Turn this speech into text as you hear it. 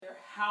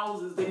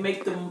houses. They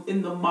make them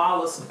in the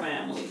Mollis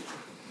family.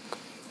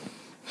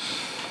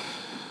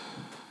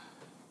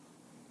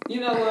 You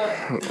know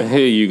what?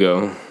 Here you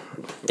go.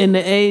 In the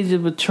age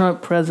of a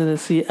Trump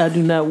presidency, I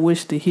do not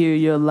wish to hear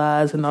your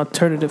lies and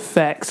alternative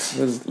facts.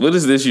 What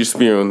is this you're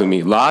spewing to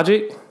me?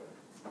 Logic?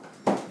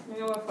 You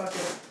know what? Fuck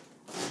it.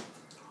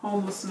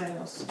 Homeless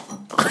snails.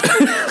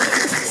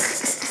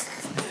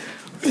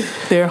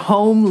 They're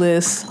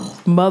homeless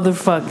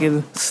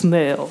motherfucking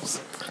snails.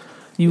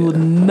 You will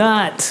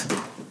not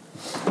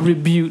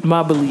rebuke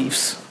my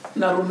beliefs.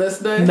 Not on this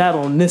day? Not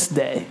on this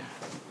day.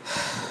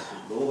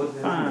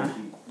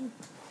 Fine.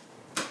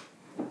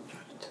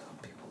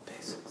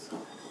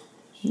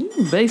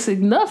 Basic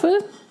nothing.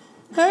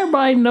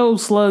 Everybody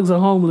knows slugs are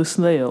homeless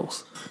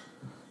snails.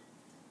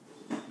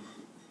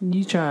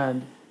 You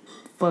trying to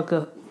fuck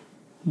up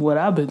what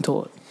I've been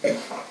taught.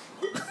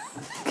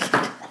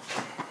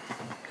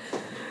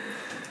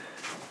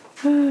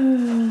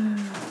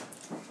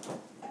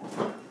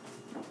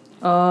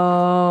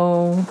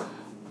 Oh,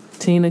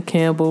 Tina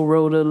Campbell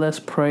wrote a "Let's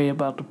pray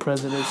about the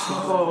presidency."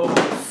 Oh,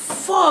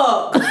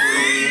 fuck!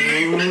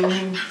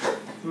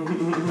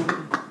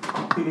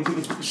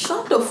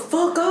 Shut the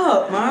fuck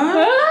up,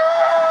 man.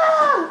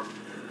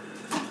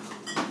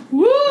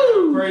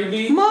 Woo!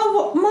 Gravy.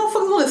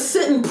 Motherfuckers want to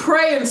sit and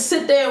pray and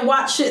sit there and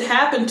watch shit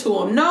happen to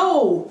them.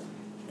 No.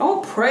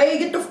 Don't pray.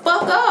 Get the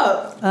fuck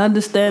up. I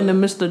understand that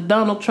Mr.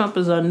 Donald Trump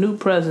is our new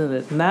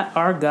president, not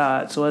our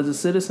God. So as a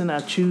citizen,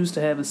 I choose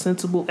to have a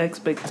sensible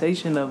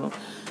expectation of him,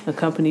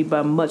 accompanied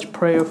by much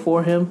prayer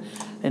for him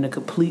and a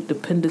complete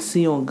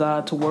dependency on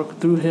God to work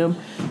through him,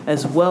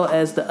 as well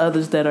as the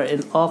others that are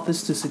in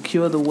office to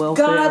secure the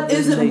welfare of God this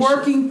isn't nation.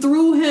 working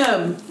through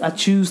him. I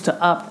choose to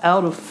opt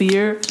out of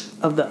fear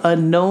of the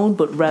unknown,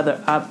 but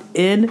rather opt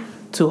in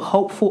to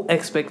hopeful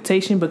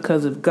expectation,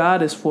 because if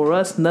God is for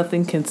us,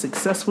 nothing can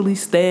successfully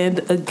stand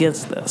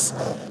against us.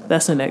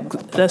 That's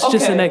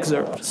just an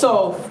excerpt.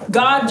 So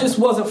God just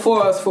wasn't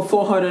for us for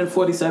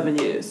 447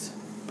 years.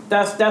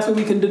 That's what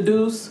we can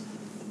deduce.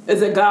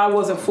 Is that God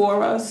wasn't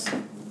for us?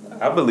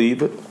 I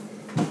believe it.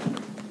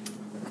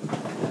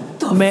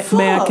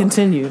 May I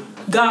continue?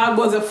 God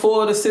wasn't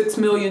for the 6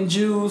 million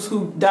Jews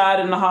who died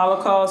in the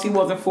Holocaust. He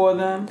wasn't for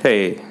them.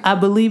 Hey. I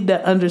believe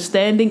that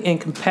understanding and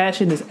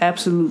compassion is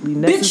absolutely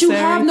necessary. Bitch, you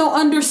have no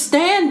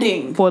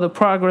understanding. For the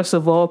progress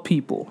of all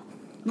people.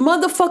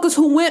 Motherfuckers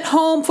who went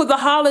home for the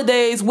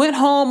holidays, went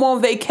home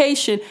on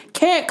vacation,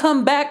 can't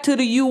come back to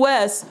the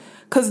U.S.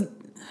 because...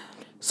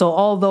 So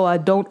although I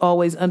don't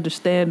always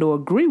understand or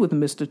agree with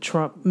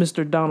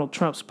Mr. Donald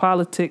Trump's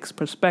politics,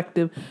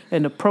 perspective,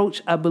 and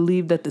approach, I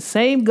believe that the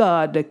same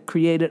God that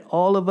created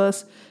all of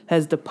us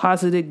has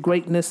deposited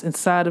greatness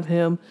inside of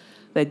him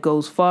that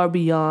goes far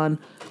beyond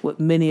what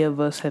many of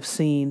us have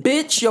seen.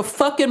 Bitch, your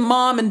fucking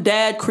mom and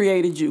dad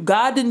created you.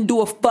 God didn't do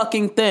a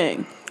fucking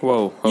thing.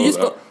 Whoa, hold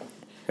up.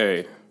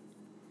 Hey.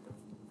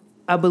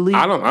 I believe...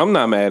 I'm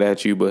not mad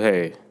at you, but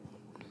hey.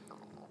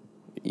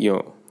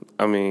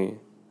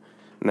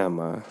 Never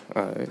mind.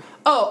 All right.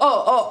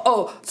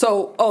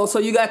 So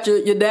you got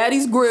your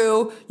daddy's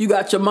grill, you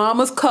got your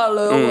mama's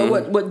color.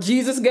 What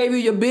Jesus gave you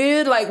your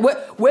beard? Like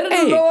where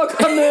did the Lord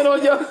come in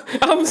on your?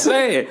 I'm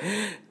saying,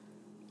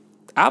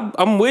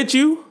 I'm with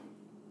you,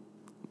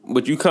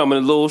 but you coming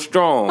a little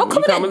strong. Don't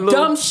come in that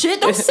dumb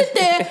shit. Don't sit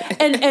there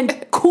and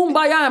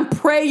kumbaya and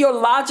pray your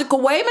logical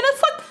way, man.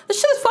 That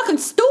shit is fucking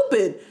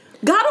stupid.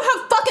 God don't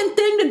have fucking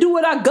thing to do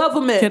with our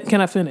government.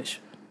 Can I finish?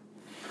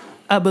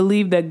 I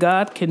believe that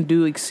God can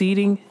do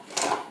exceeding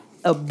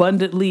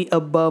abundantly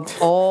above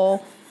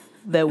all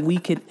that we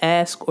can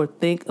ask or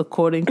think,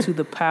 according to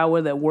the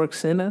power that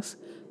works in us.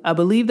 I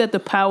believe that the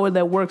power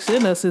that works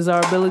in us is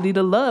our ability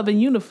to love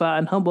and unify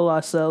and humble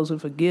ourselves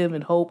and forgive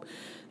and hope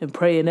and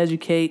pray and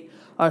educate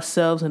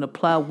ourselves and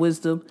apply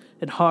wisdom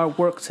and hard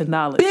work to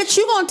knowledge. Bitch,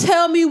 you gonna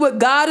tell me what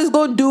God is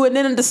gonna do and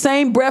then in the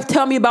same breath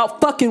tell me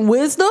about fucking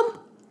wisdom?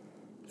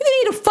 You can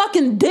eat a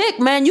fucking dick,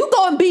 man. You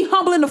go and be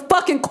humble in the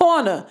fucking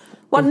corner.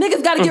 While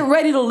niggas gotta get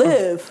ready to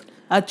live.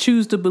 I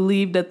choose to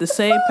believe that the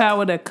same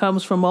power that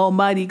comes from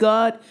Almighty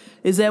God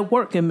is at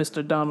work in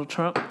Mr. Donald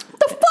Trump. The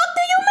fuck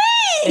do you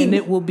mean? And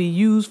it will be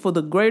used for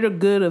the greater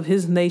good of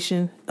this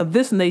nation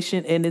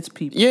and its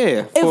people.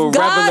 Yeah, for if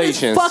God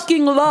revelations. is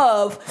fucking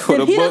love,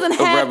 then he doesn't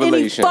have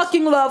any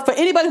fucking love for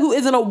anybody who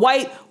isn't a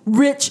white,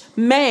 rich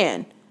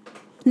man.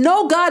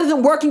 No, God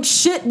isn't working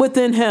shit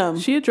within him.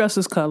 She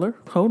addresses color.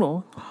 Hold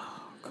on.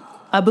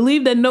 I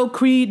believe that no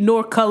creed,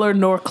 nor color,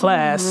 nor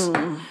class,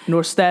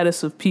 nor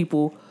status of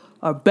people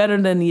are better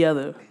than the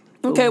other.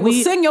 Okay, well,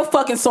 sing your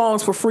fucking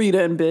songs for free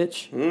then,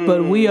 bitch.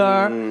 But we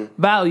are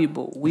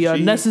valuable. We are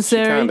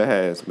necessary. She kind of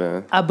has,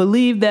 man. I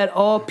believe that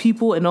all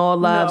people and all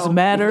lives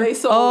matter. Wait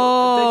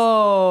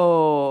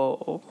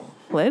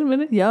a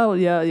minute.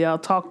 Y'all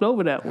talked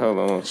over that one.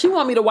 Hold on. She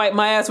want me to wipe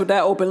my ass with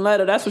that open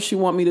letter. That's what she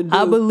want me to do.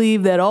 I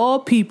believe that all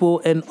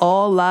people and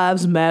all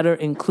lives matter,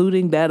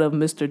 including that of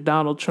Mr.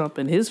 Donald Trump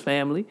and his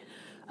family.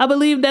 I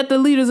believe that the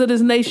leaders of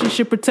this nation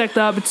should protect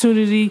the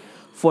opportunity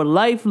for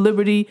life,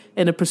 liberty,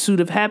 and the pursuit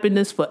of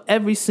happiness for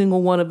every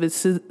single one of its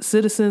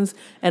citizens.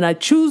 And I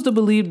choose to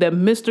believe that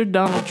Mr.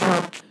 Donald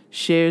Trump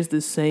shares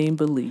the same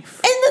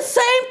belief. In the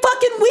same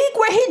fucking week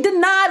where he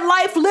denied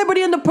life,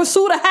 liberty, and the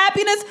pursuit of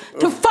happiness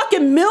to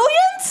fucking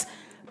millions?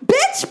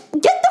 Bitch,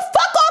 get the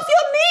fuck off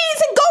your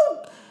knees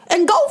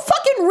and go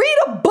fucking read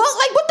a book.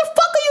 Like, what the fuck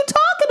are you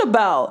talking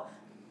about?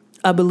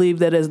 I believe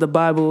that as the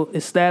Bible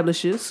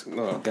establishes.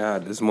 Oh,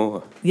 God, there's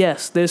more.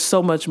 Yes, there's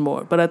so much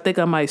more. But I think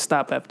I might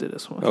stop after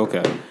this one.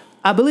 Okay.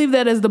 I believe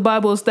that as the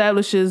Bible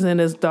establishes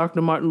and as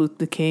Dr. Martin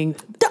Luther King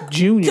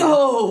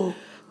Jr.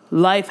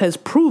 life has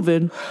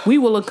proven, we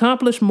will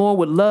accomplish more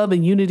with love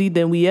and unity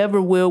than we ever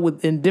will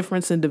with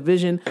indifference and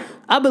division.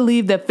 I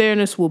believe that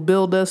fairness will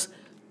build us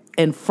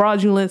and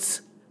fraudulence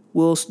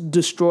will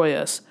destroy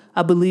us.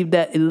 I believe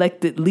that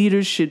elected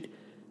leaders should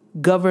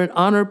govern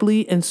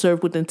honorably and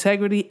serve with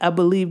integrity. I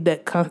believe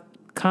that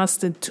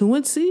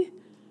constituency,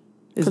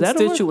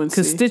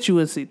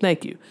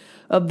 thank you,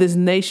 of this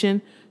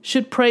nation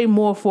should pray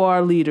more for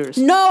our leaders.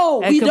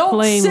 No, and we don't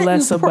complain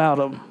less about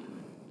them.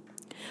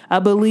 I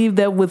believe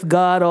that with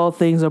God all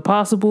things are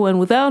possible, and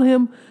without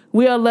him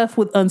we are left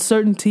with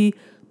uncertainty,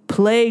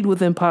 plagued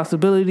with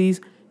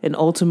impossibilities, and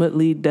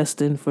ultimately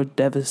destined for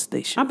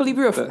devastation. I believe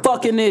you're a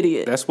fucking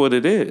idiot. That's what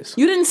it is.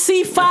 You didn't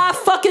see 5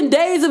 fucking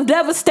days of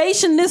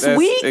devastation this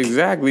week?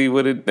 Exactly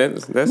what it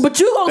is. But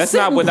you gonna that's sit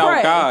not and without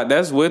pray. God.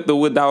 That's with the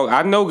without.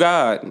 I know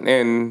God,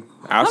 and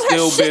I've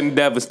still been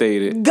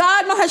devastated.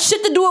 God don't have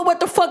shit to do with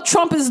what the fuck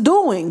Trump is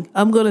doing.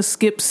 I'm going to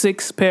skip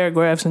 6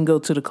 paragraphs and go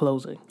to the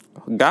closing.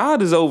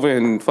 God is over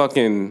in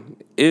fucking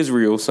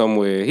Israel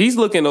somewhere. He's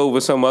looking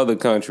over some other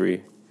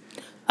country.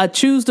 I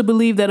choose to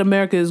believe that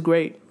America is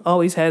great,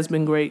 always has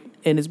been great,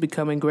 and is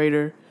becoming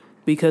greater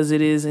because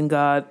it is in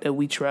God that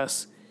we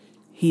trust.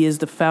 He is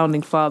the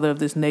founding father of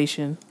this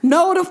nation.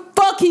 No, the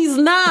fuck he's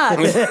not.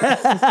 The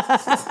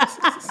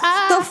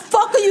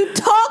fuck are you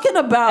talking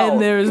about?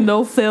 And there is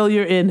no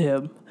failure in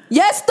him.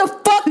 Yes, the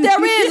fuck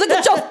there is. Look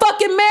at your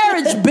fucking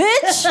marriage,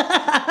 bitch.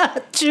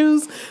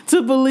 Choose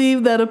to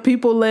believe that a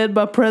people led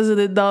by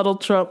President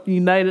Donald Trump,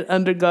 united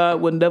under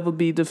God, will never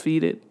be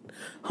defeated.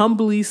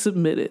 Humbly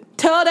submitted.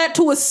 Tell that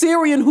to a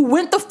Syrian who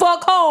went the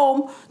fuck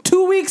home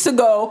 2 weeks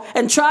ago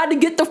and tried to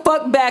get the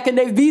fuck back and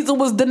their visa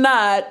was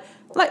denied.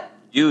 Like,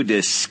 you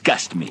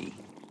disgust me.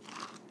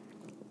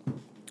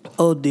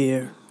 Oh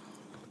dear,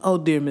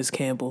 Miss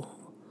Campbell,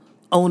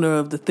 owner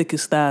of the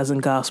thickest thighs in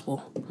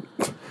gospel.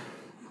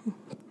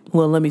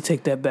 Well, let me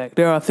take that back.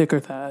 There are thicker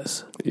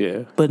thighs.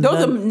 Yeah, but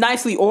those are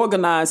nicely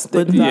organized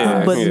thick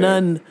thighs.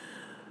 thighs.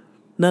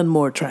 None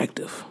more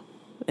attractive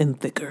and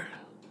thicker.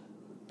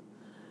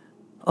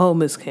 Oh,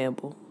 Miss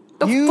Campbell.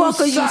 The fuck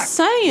are you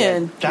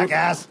saying?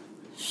 Jackass.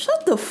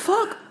 Shut the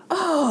fuck.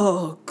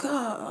 Oh,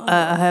 God.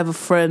 I have a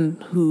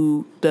friend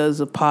who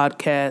does a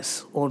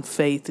podcast on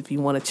faith. If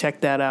you want to check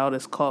that out,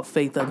 it's called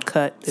Faith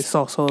Uncut. It's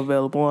also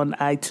available on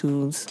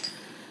iTunes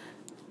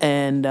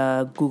and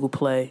Google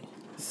Play.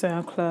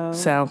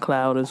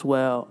 SoundCloud as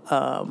well.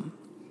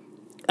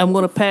 I'm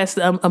going to pass.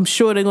 I'm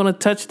sure they're going to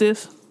touch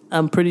this.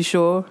 I'm pretty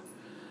sure.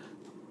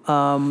 But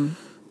I'm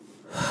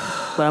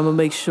going to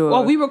make sure.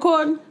 Oh, we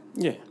recording?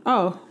 Yeah.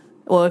 Oh.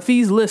 Well, if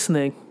he's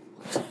listening,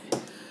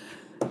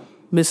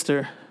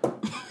 Mister,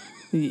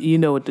 you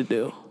know what to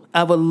do.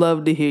 I would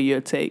love to hear your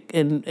take,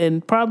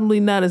 and probably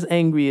not as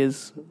angry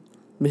as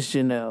Miss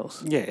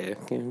Janelle's. Yeah,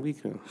 we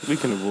can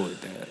avoid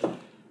that.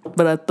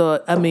 But I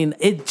thought,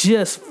 it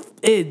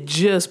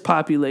just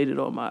populated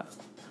on my.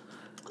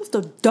 That's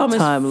the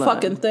dumbest timeline.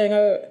 Fucking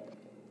thing.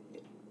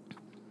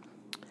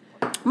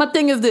 My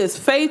thing is this: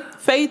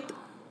 faith,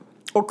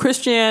 or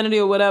Christianity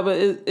or whatever.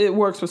 It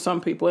works for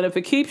some people, and if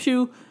it keeps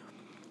you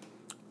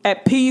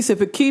at peace,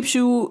 if it keeps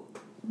you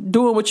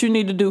doing what you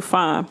need to do,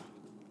 fine.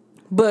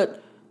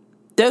 But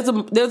there's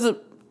a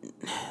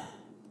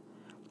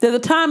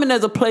time and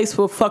there's a place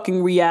for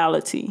fucking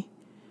reality.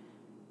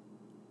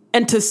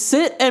 And to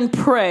sit and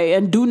pray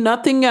and do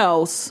nothing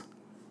else,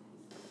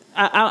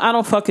 I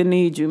don't fucking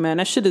need you, man.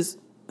 That shit is.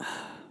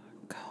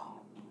 God.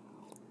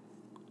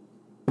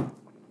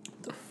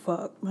 The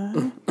fuck,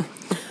 man.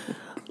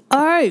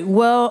 All right,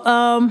 well,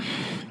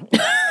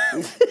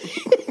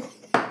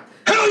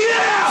 Hell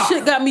yeah!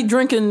 Shit got me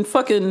drinking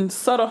fucking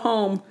Sutter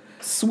Home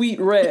Sweet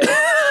Red.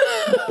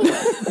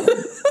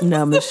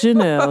 now, Miss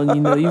Janelle,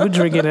 you know you were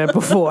drinking that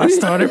before I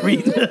started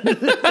reading.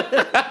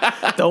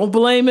 Don't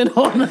blame it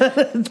on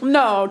that.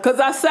 No, because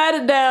I sat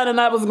it down and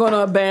I was going to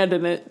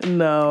abandon it.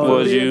 No.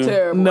 Was Being you?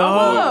 terrible. No.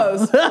 I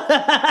was.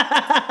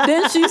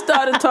 Then she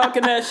started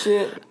talking that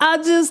shit. I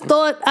just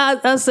thought,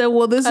 I said,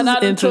 well, this And is I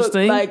done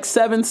interesting. took like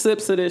 7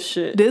 sips of this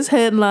shit. This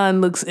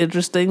headline looks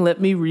interesting.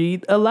 Let me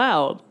read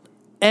aloud.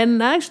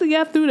 And I actually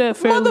got through that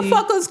fairly.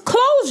 Motherfuckers,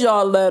 close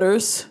y'all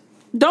letters.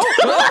 Don't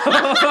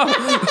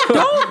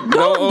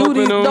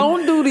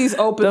do these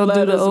open Don't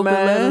letters, do the open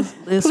man. letters.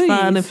 It's Please.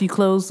 fine if you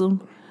close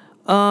them.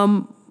 I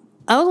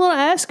was going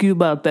to ask you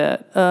about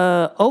that.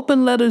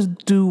 Open letters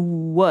do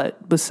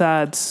what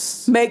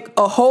besides Make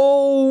a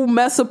whole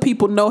mess of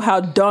people know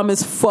how dumb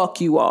as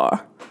fuck you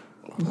are.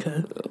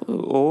 Okay.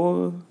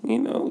 Or,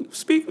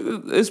 speak.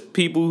 It's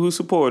people who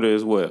support her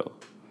as well.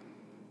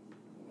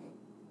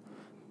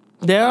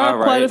 There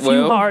are quite a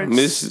few hearts.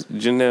 Miss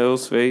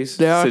Janelle's face.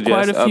 There are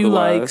quite a few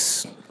otherwise.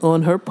 likes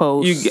on her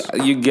post.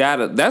 You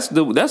gotta. That's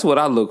what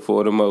I look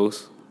for the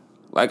most.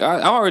 Like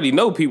I already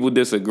know people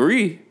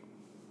disagree,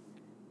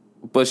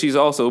 but she's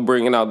also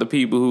bringing out the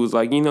people who's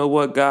like, you know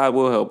what, God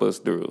will help us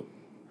through,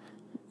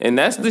 and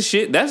that's the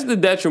shit. That's the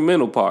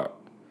detrimental part.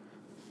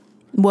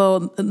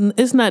 Well,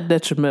 it's not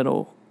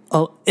detrimental.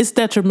 It's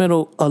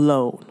detrimental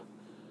alone.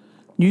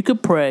 You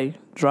could pray,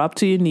 drop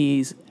to your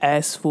knees,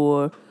 ask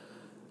for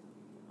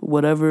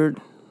whatever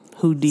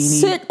Houdini.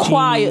 Sit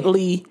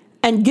quietly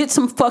and get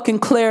some fucking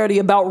clarity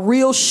about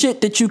real shit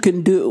that you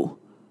can do.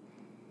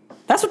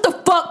 That's what the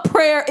fuck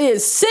prayer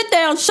is. Sit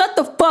down, shut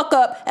the fuck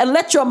up, and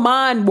let your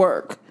mind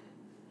work.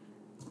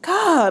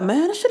 God,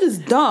 man, this shit is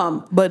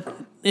dumb. But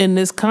in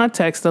this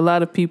context, a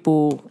lot of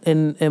people,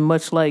 and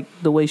much like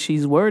the way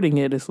she's wording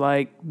it, it's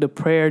like the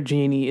prayer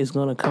genie is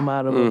going to come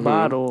out of a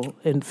bottle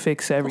and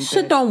fix everything.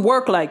 Shit don't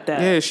work like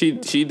that. Yeah,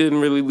 she didn't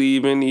really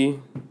leave any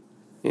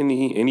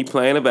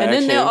plan of action.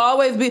 And then there'll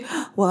always be,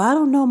 well, I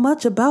don't know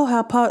much about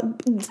how find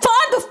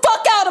the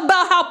fuck out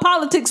about how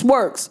politics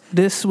works.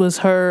 This was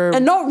her.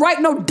 And don't write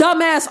no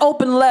dumbass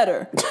open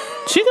letter.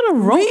 She could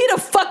have wrote. Read a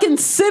fucking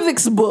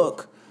civics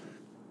book.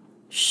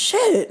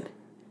 Shit.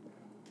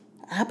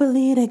 I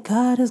believe that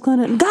God is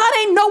gonna. God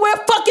ain't nowhere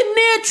fucking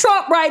near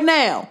Trump right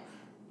now.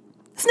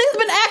 This nigga's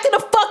been acting a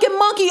fucking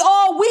monkey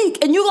all week,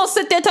 and you gonna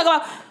sit there and talk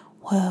about,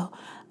 well,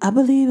 I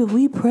believe if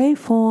we pray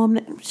for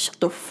him.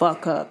 Shut the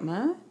fuck up,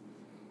 man.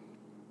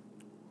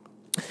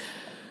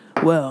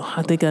 Well,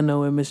 I think I know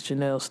where Miss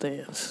Janelle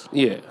stands.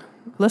 Yeah.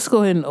 Let's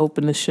go ahead and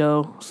open the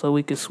show so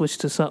we can switch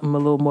to something a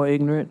little more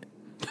ignorant.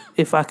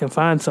 If I can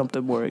find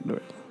something more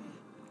ignorant.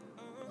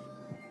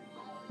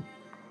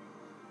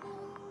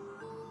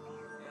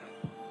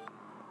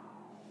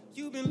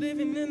 You've been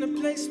living in a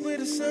place where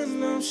the sun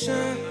don't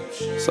shine.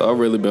 So I've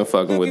really been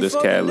fucking with this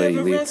cat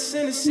lately. This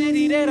is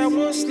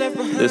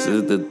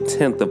the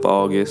 10th of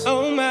August.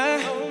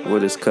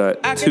 With his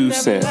cut, 2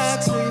 cents.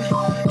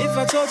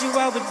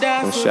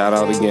 And shout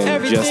out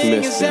again, Just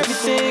Missed It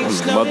on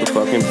the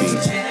motherfucking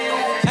beat.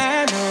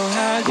 I know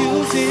how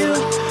you feel.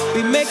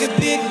 We make a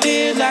big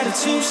deal out of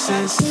 2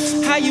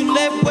 cents. How you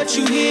let what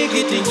you hear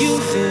get to you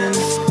then.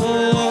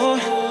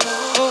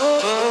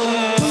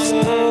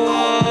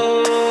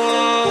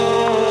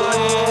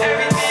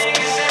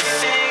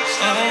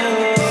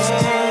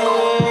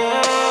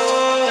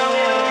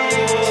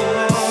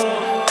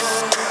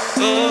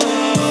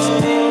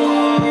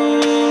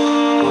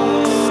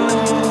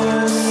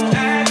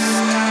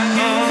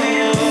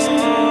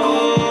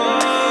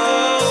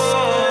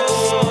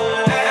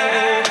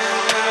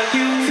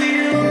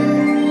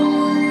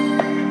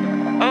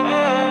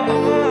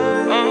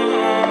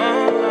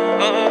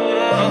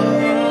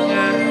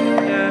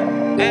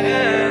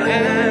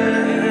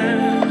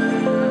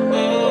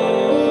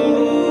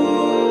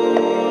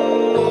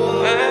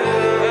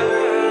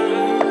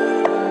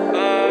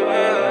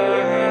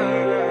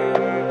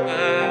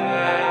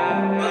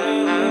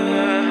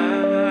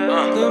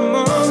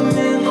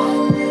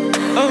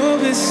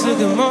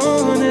 Good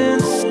morning.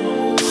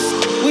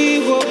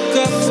 We woke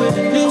up with a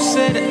new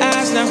set of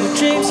eyes. Now we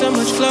dream so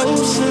much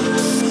closer.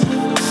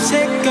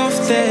 Take off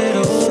that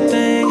old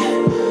thing.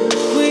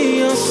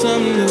 We on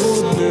some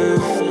new now.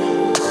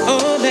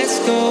 Oh, let's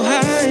go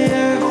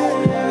higher.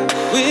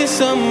 We're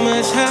so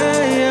much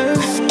higher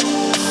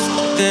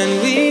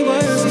than we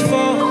were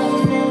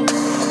before.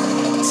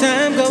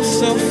 Time goes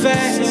so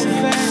fast.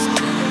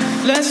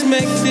 Let's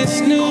make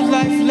this new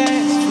life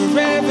last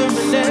forever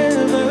and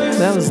ever.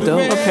 That was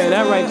dope. Okay,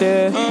 that right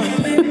there,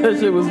 that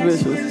shit was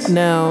vicious.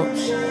 Now,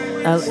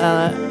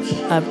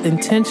 I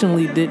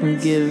intentionally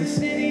didn't give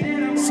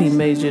C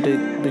Major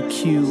the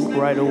cue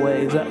right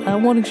away. I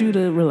wanted you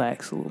to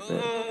relax a little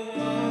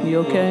bit. You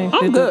okay?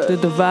 I'm good.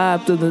 Did the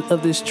vibe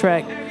of this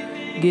track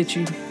get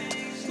you?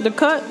 The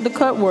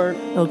cut worked.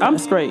 Okay. I'm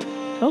straight.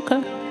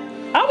 Okay.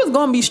 I was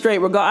gonna be straight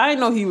regardless. I didn't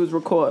know he was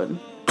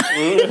recording.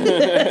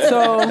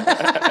 So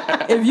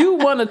if you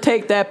want to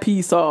take that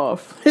piece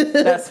off,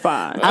 that's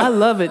fine. I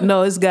love it.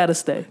 No, it's gotta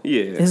stay.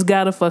 Yeah. It's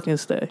gotta fucking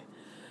stay.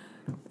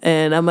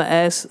 And I'm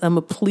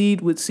gonna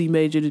plead with C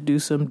Major to do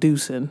some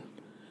deucing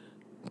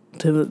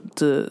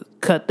to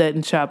cut that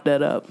and chop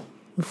that up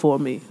for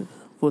me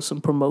for some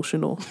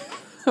promotional.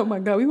 Oh my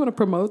God, we want to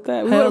promote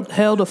that.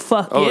 Hell the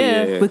fuck Oh,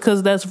 yeah,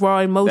 because that's raw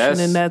emotion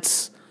and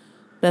that's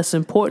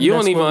important. You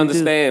That's don't even what we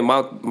do. understand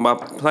my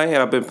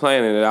plan. I've been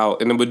planning it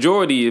out, and the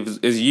majority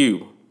is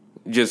you,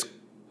 just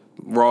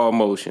raw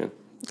emotion.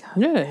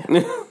 Yeah.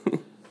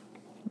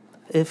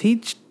 If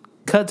he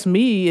cuts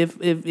me,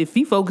 if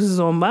he focuses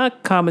on my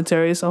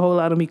commentary, it's a whole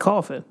lot of me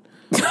coughing.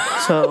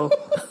 So.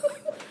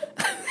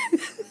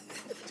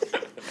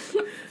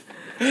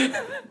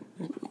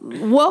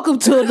 Welcome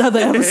to another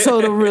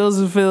episode of Reels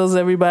and Feels,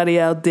 everybody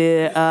out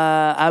there.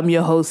 I'm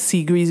your host,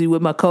 C Greasy,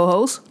 with my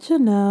co-host,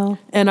 Janelle,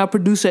 and our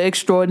producer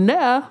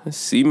extraordinaire,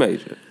 C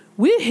Major.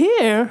 We're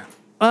here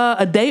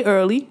a day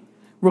early.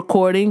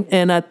 recording,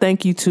 and I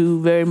thank you two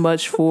very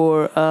much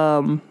for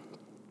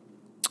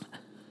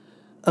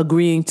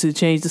agreeing to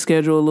change the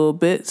schedule a little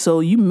bit.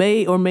 So you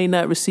may or may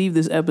not receive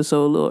this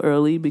episode a little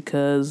early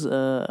because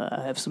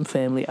I have some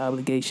family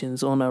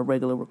obligations on our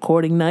regular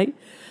recording night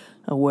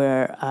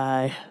where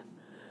I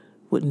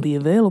wouldn't be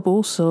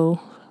available. So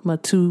my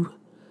two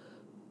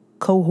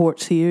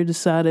cohorts here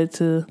decided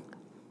to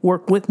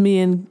work with me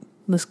and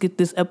let's get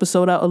this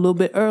episode out a little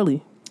bit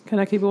early. Can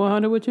I keep it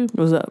 100 with you?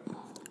 What's up?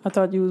 I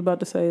thought you was about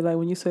to say, like,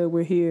 when you said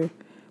we're here,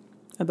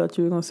 I thought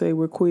you were going to say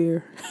we're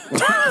queer.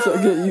 So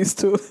get used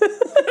to it.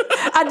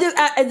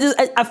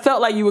 I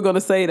felt like you were going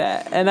to say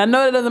that. And I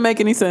know that doesn't make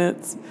any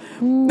sense.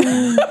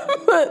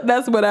 But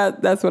that's what I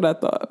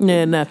thought.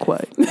 Yeah, not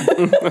quite.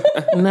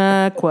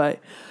 Not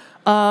quite.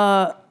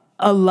 A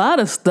lot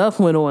of stuff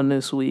went on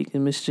this week.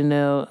 And Miss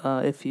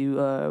Janelle, if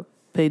you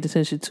paid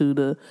attention to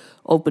the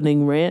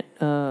opening rant,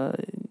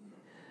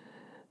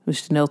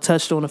 Miss Janelle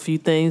touched on a few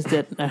things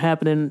that are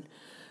happening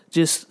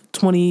just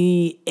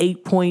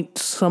 28 point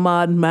some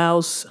odd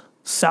miles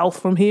south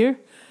from here.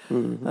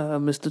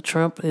 Mr.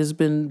 Trump has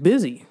been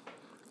busy.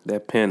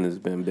 That pen has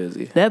been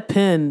busy. That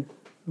pen,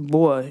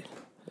 boy,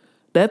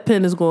 that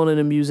pen is going in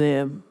a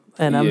museum,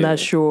 and I'm not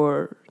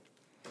sure.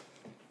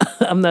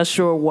 I'm not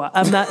sure why.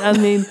 I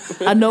mean,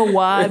 I know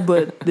why,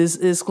 but this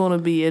is going to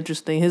be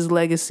interesting. His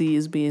legacy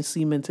is being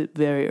cemented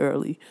very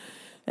early,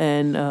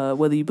 and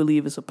whether you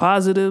believe it's a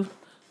positive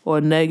or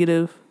a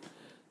negative,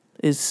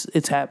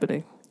 it's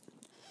happening.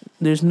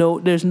 There's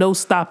no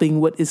stopping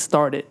what is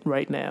started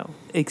right now,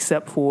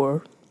 except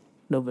for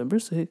November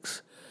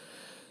 6th,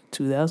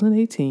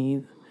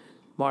 2018.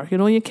 Mark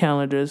it on your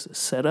calendars.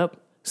 Set it up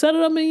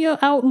in your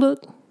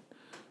Outlook.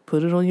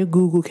 Put it on your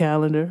Google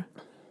Calendar.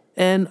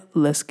 And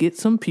let's get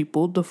some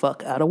people the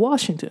fuck out of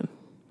Washington.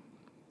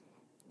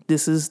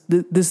 This is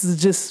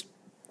just,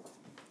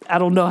 I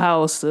don't know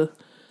how else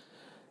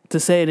to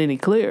say it any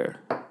clearer.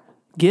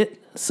 Get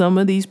some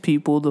of these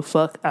people the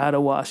fuck out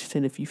of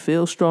Washington. If you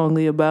feel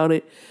strongly about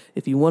it,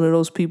 if you're one of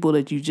those people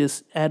that you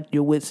just at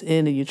your wits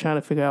end and you're trying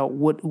to figure out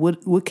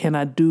what can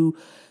I do?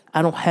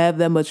 I don't have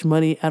that much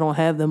money. I don't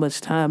have that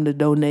much time to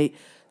donate.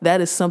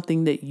 That is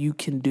something that you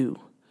can do.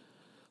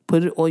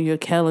 Put it on your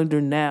calendar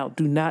now.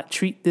 Do not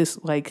treat this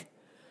like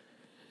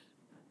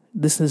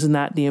this is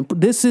not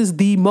this is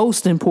the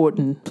most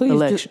important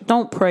election. Just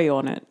don't pray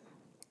on it.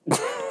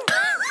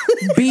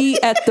 Be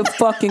at the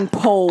fucking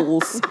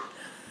polls.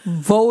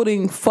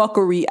 Voting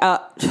fuckery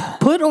out.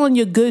 Put on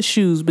your good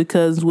shoes,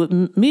 because what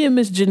me and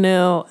Miss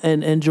Janelle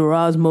and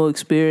Gerasmo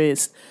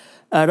experienced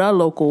at our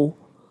local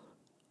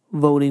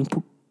voting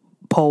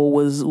poll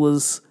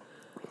was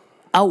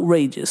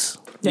outrageous.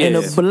 Yeah. And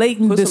a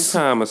blatant Put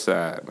some time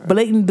aside. Man.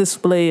 Blatant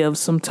display of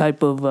some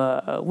type of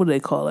what do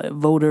they call it?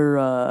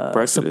 Voter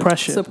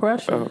suppression.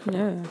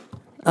 Yeah.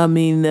 I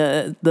mean,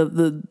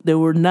 there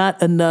were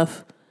not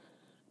enough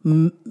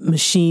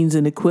machines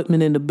and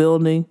equipment in the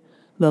building.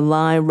 The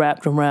line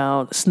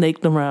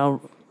snaked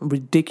around a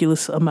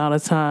ridiculous amount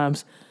of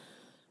times.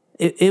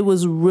 It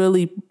was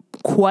really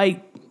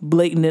quite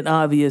blatant and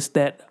obvious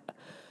that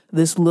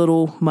this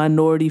little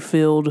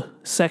minority-filled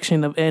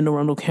section of Anne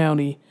Arundel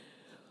County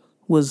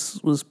was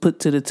put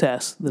to the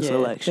test this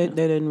election.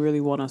 They didn't really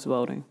want us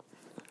voting.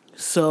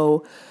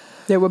 So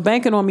they were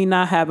banking on me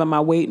not having my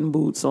wading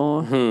boots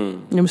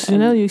on. You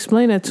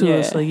explained that to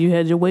us. Like you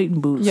had your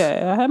wading boots.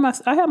 Yeah,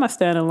 I had my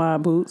standing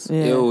line boots.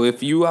 Yeah. Yo,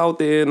 if you out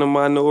there in the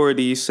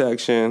minority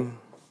section,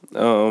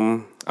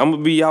 I'm gonna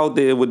be out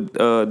there with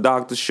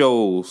Dr.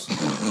 Scholes.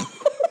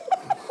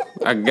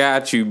 I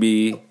got you,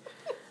 B.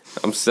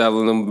 I'm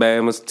selling them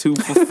Bamas 2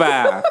 for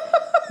 $5.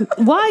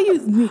 Why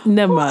you?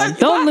 Never mind.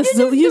 Don't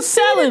listen. You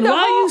selling? Why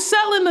are you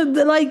selling?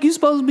 Like you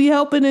supposed to be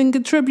helping and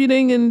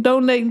contributing and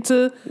donating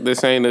to.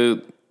 This ain't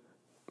a.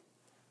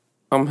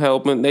 I'm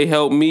helping. They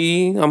help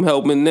me. I'm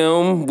helping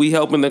them. We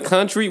helping the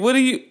country. What are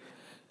you?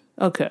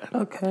 Okay.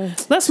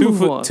 Let's Two move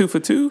for on. 2 for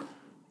 2.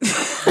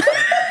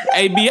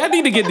 Hey B, I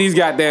need to get these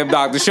goddamn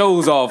Dr.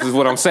 Shows off. Is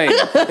what I'm saying.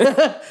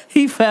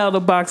 He found a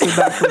box of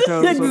Dr.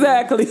 Jones.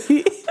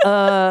 Exactly.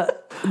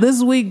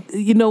 This week,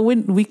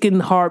 we can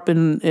harp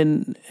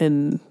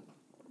and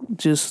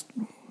just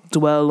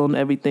dwell on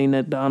everything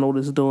that Donald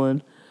is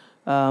doing,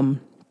 but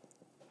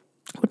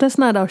that's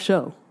not our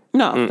show.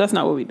 No, that's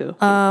not what we do.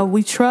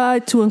 We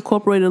tried to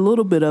incorporate a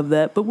little bit of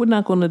that, but we're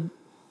not going to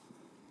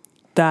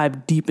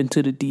dive deep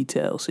into the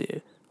details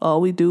here. All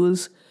we do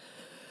is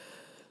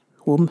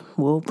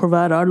we'll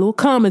provide our little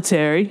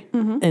commentary,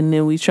 and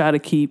then we try to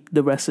keep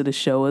the rest of the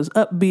show as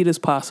upbeat as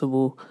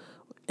possible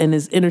and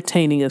as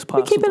entertaining as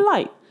possible. We keep it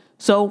light.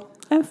 So,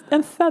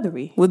 and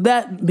feathery. With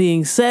that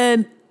being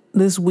said,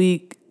 this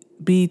week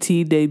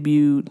BT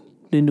debuted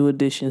the New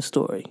Edition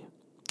story.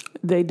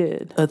 They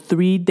did. A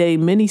 3-day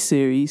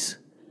miniseries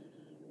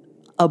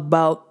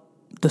about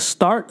the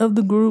start of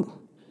the group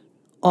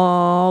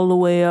all the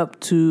way up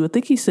to, I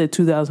think he said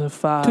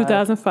 2005.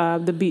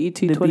 2005, the BET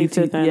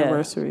 25th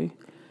anniversary.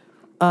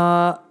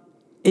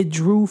 It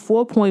drew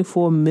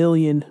 4.4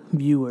 million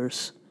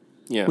viewers,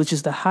 which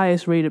is the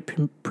highest rated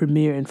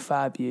premiere in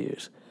 5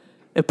 years.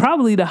 and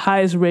probably the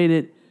highest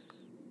rated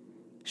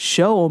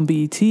show on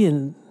BET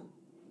in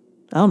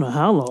I don't know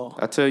how long.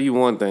 I tell you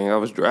one thing. I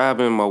was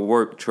driving my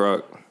work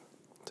truck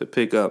to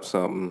pick up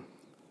something,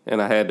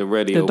 and I had the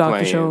radio The doctor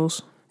playing.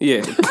 shows.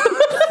 Yeah.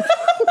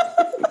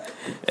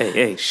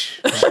 hey, shh.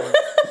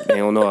 They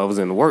don't know I was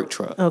in the work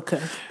truck.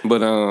 Okay.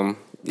 But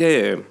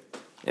yeah,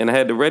 and I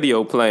had the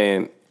radio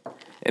playing,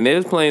 and they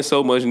was playing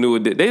so much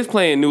They was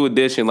playing New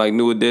Edition like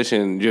New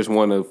Edition just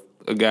won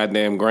a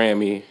goddamn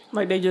Grammy.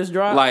 Like they just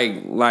dropped.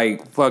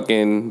 Like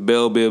fucking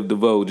Belle Biv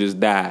DeVoe just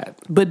died.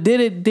 But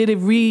did it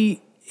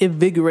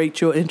reinvigorate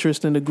your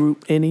interest in the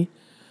group any?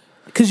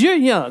 Because you're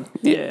young.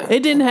 Yeah.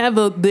 It didn't have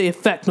the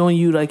effect on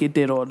you like it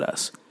did on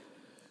us.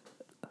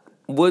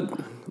 What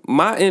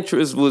my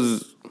interest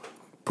was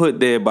put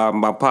there by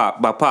my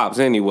pops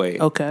anyway.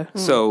 Okay.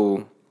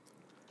 So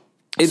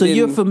So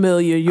you're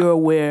familiar, you're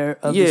aware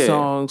of the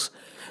songs.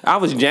 I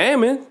was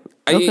jamming.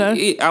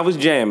 Okay. I was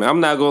jamming. I'm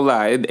not gonna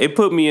lie. It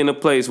put me in a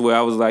place where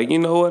I was like, you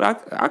know what?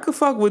 I could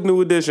fuck with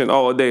New Edition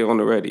all day on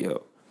the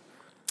radio.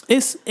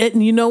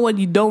 And you know what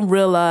you don't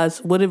realize,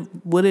 what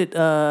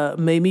it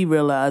made me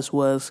realize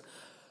was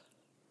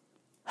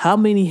how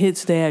many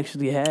hits they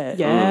actually had.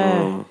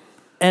 Yeah.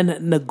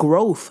 And the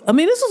growth. I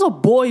mean, this was a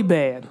boy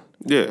band.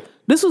 Yeah.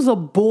 This was a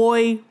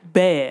boy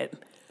band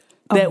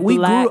that we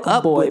grew black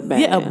up boy with.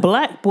 band. Yeah, a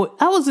black boy.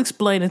 I was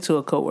explaining to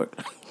a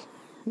coworker.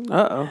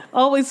 Uh-oh. I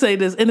always say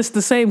this, and it's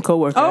the same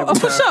coworker. every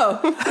For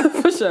time.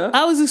 sure. For sure.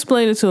 I was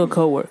explaining to a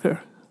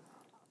coworker.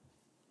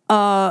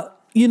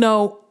 You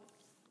know,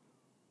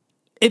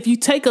 if you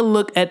take a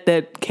look at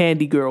that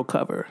Candy Girl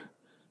cover,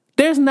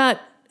 there's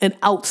not an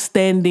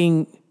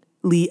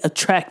outstandingly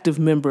attractive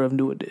member of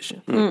New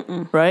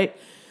Edition, right?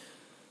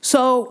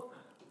 So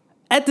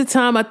at the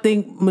time, I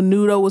think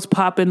Menudo was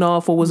popping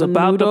off or was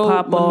about to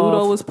pop off.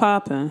 Menudo was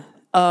popping.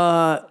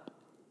 I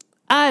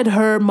had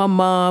heard my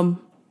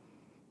mom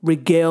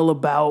regale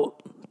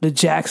about the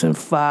Jackson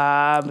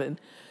 5,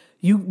 and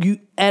you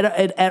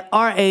at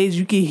our age,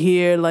 you could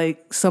hear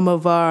like some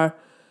of our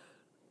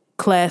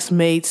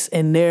classmates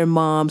and their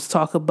moms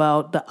talk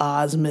about the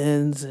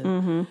Osmonds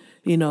and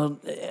you know,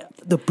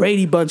 the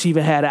Brady Bunch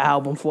even had an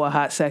album for a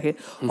hot second.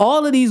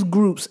 All of these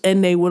groups,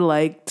 and they were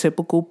like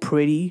typical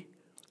pretty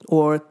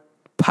or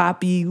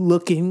poppy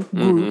looking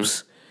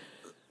groups.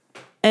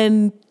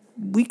 And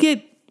we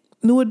get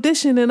New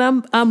Edition, and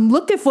I'm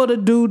looking for the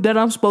dude that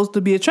I'm supposed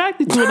to be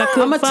attracted to, and I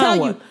couldn't I'm gonna find tell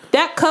one. you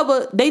that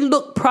cover. They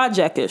look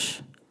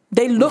project-ish.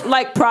 They look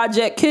like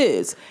project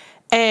kids,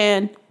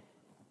 and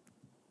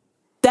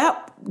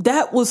that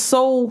was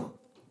so.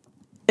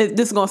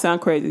 This is gonna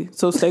sound crazy,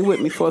 so stay with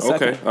me for a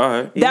second. Okay. All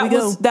right.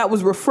 That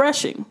was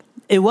refreshing.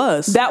 It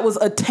was. That was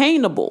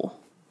attainable.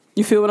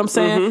 You feel what I'm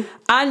saying?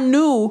 I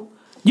knew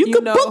You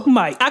could book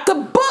Mike. I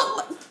could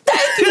book.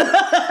 Thank you.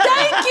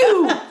 Thank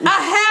you. I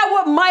had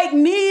what Mike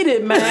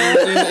needed, man.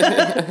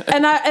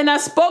 and I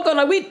spoke on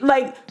let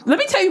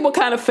me tell you what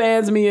kind of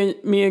fans me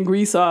and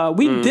Grease are.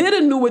 We did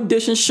a New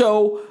Edition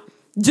show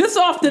just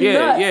off the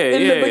nut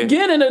in the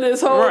beginning of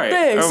this whole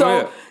thing.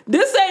 So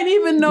this ain't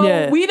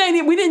even we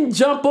didn't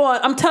jump on.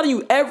 I'm telling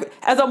you,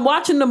 as I'm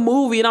watching the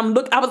movie and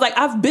I was like,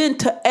 I've been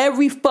to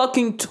every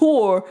fucking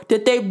tour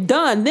that they've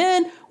done.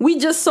 Then we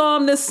just saw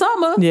them this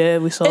summer. Yeah,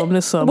 we saw them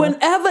this summer.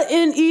 Whenever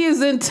NE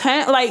is in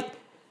town,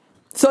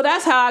 so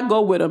that's how I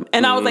go with them.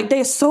 And I was like,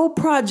 they're so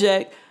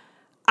project.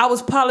 I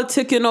was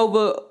politicking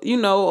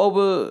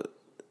over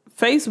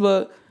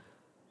Facebook.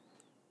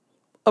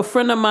 A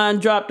friend of mine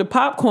dropped a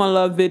Popcorn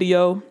Love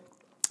video,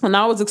 and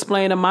I was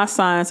explaining my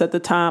science at the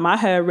time. I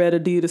had red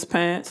Adidas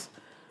pants.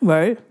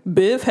 Right.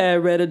 Biv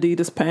had red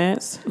Adidas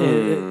pants. It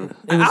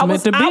was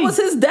meant to be. I was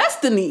his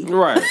destiny.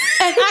 Right. And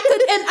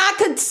I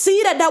could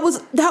see that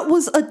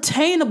was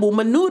attainable.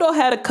 Menudo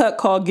had a cut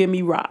called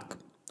Gimme Rock.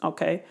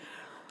 Okay.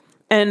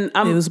 And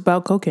it was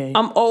about cocaine.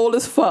 I'm old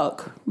as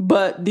fuck,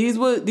 but these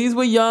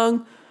were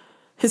young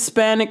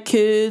Hispanic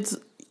kids.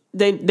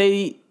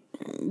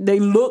 They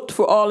looked,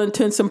 for all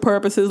intents and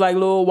purposes, like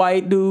little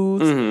white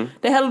dudes.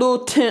 They had a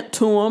little tint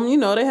to them,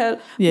 They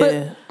had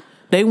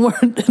they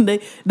weren't.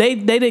 They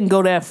didn't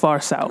go that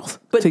far south.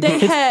 But they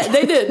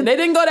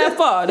didn't go that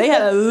far. They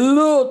had a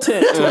little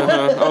tint to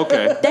them.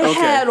 Okay. They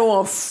had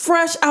on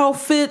fresh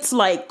outfits,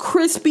 like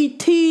crispy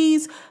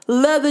tees,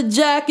 leather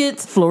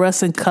jackets,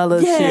 fluorescent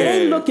colors. Yeah,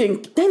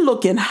 shit. they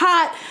looking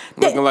hot.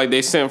 Looking like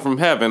they sent from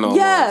heaven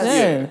almost. Yes.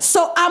 Yeah.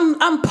 So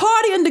I'm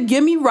partying to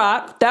Gimme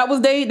Rock. That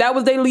was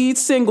they lead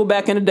single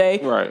back in the day.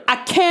 Right. I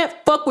can't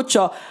fuck with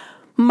y'all.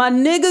 My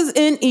niggas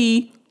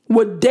NE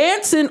were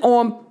dancing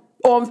on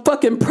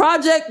fucking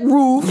Project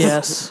Roof.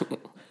 Yes.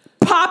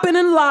 Popping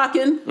and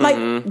locking.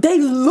 Like they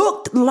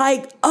looked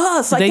like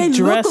us. Like they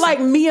looked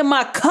like me and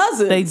my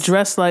cousins. They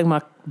dressed like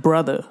my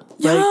brother.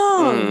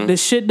 Young. The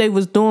shit they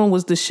was doing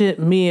was the shit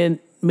me and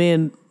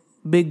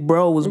Big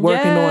Bro was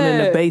working on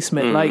in the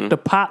basement. Like the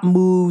pop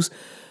moves,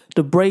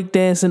 the break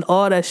dancing,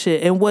 all that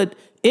shit. And what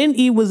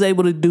NE was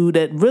able to do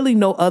that really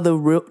no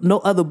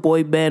other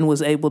boy band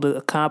was able to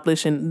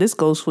accomplish, and this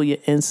goes for your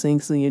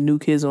NSYNCs and your New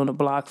Kids on the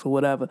Blocks or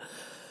whatever,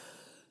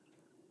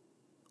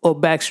 or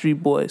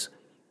Backstreet Boys.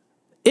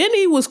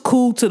 Any was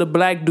cool to the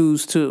black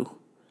dudes too.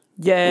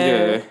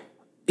 Yeah.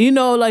 You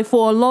know, like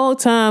for a long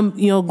time,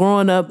 you know,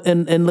 growing up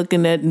and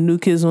looking at New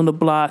Kids on the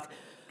Block,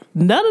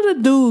 none of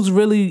the dudes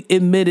really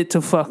admitted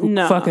to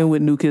fucking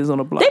with New Kids on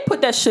the Block. They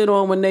put that shit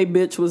on when they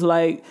bitch was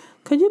like,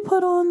 could you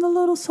put on the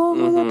little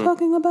song we were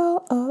talking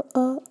about?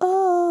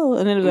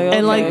 And then it was like,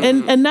 And okay. like,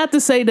 and not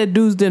to say that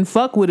dudes didn't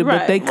fuck with it,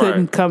 but Right. they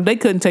couldn't they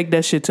couldn't take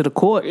that shit to the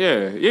court.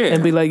 Yeah, yeah.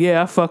 And be like,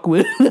 yeah, I fuck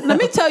with Let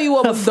me tell you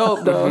what was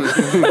dope, though.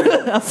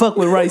 I fuck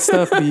with right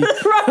stuff, B.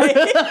 Right?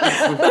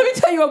 Let me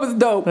tell you what was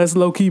dope. That's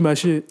low key my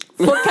shit.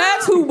 For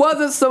cats who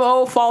wasn't some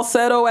old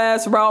falsetto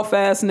ass, Ralph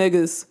ass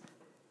niggas,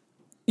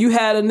 you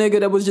had a nigga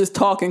that was just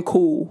talking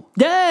cool.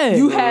 Yeah.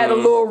 You had a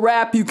little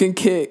rap you can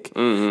kick.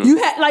 You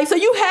had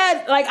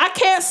I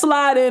can't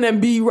slide in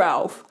and be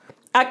Ralph.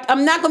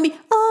 I'm not gonna be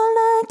all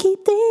I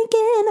keep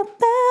thinking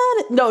about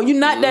it. No, you're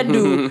not that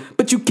dude.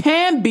 But you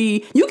can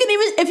be. You can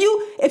even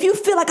if you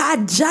feel like I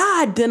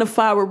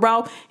identify with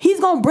Ralph,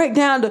 he's gonna break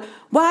down the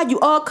why you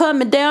all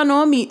coming down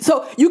on me.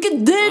 So you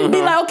can then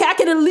be like, okay, I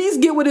can at least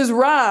get with his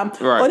rhyme.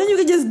 Right. Or then you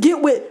can just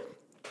get with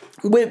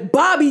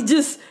Bobby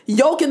just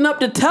yoking up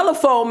the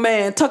telephone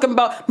man, talking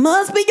about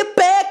must be your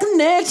bad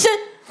connection.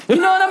 You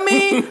know what I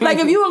mean? Like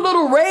if you a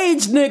little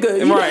rage nigga,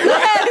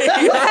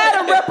 you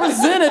had a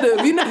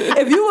representative. You know,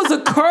 if you was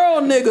a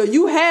curl nigga,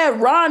 you had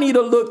Ronnie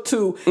to look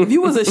to. If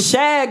you was a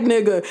shag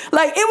nigga,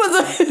 like it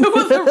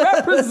was a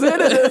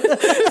representative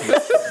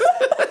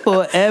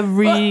For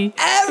everybody,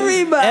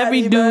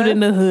 every dude man. in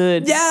the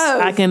hood. Yes.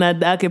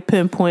 I can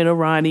pinpoint a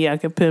Ronnie. I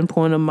can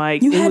pinpoint a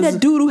Mike. You had that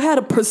dude who had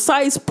a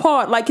precise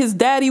part, like his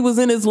daddy was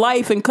in his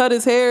life and cut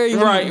his hair.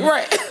 Right.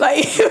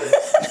 Like.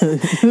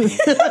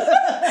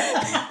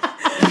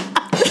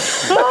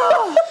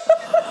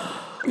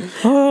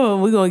 Oh,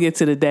 we're gonna get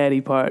to the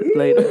daddy part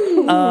later.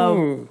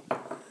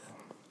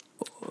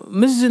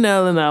 Miss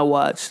Janelle and I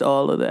watched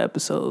all of the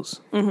episodes.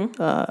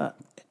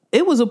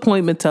 It was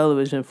appointment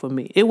television for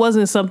me. It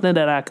wasn't something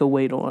that I could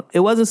wait on. It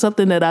wasn't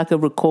something that I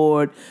could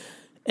record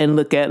and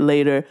look at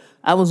later.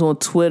 I was on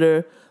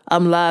Twitter.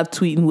 I'm live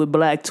tweeting with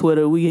Black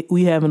Twitter.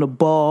 We having a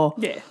ball.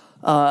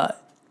 Yeah.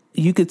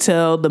 You could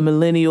tell the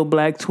millennial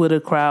Black Twitter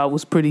crowd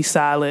was pretty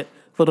silent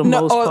for the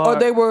most part. Or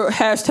they were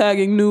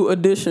hashtagging New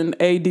Edition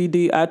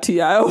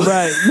ADDITIO.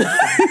 Right.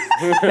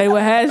 They were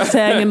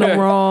hashtagging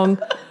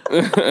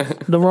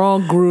the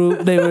wrong group.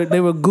 They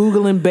were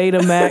Googling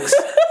Betamax.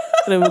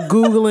 They were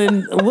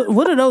Googling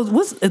what are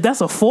those? That's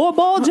a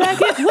 4-ball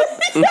jacket?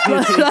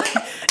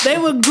 They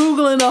were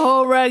Googling the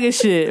whole ragged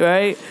shit,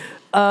 right?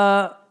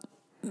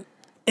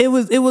 It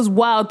was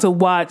wild to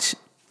watch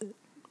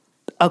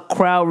a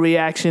crowd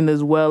reaction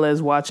as well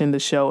as watching the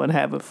show and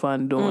having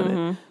fun doing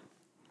it.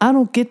 I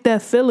don't get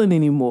that feeling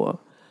anymore.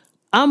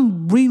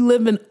 I'm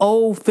reliving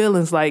old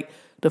feelings like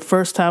the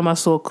first time I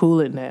saw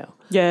Cool It Now.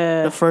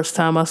 Yeah. The first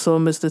time I saw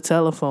Mr.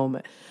 Telephone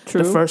Man.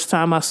 True. The first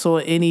time I saw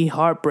any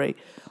Heartbreak.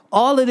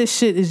 All of this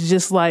shit is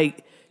just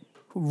like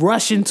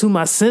rushing to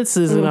my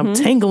senses and I'm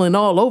tingling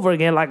all over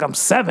again like I'm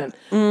 7.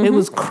 It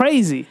was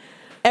crazy.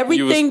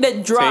 Everything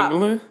that dropped.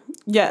 Tingling?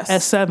 Yes.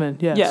 At 7,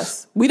 yes.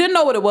 Yes. We didn't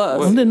know what it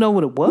was. I didn't know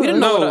what it was. We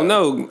didn't know.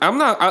 No, I'm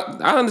not.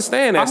 I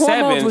understand at Our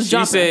hormones 7. was She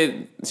jumping.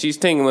 said she's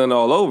tingling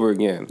all over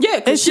again. Yeah,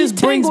 It because she just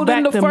brings tingled back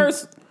in the them,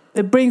 first.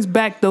 It brings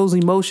back those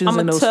emotions I'ma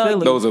and those tell you.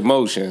 feelings. Those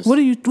emotions.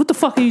 What the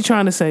fuck are you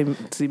trying to say,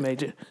 C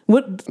Major?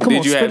 What? Come Did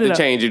on, you spit have it to out.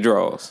 change your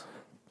drawers?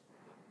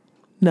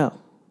 No.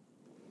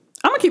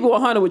 I'm going to keep it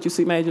 100 with you,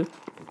 C Major.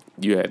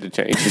 You had to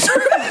change your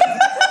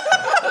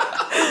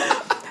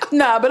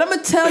Nah, but I'm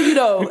going to tell you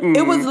though,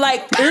 it was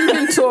like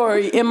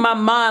inventory in my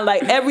mind.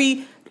 Like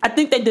I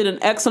think they did an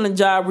excellent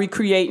job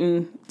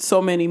recreating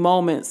so many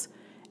moments.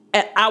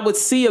 And I would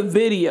see a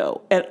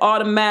video and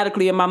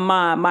automatically in my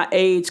mind, my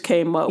age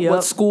came up, Yep.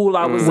 what school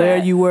I was Where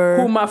at, you were.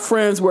 who my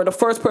friends were, the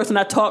first person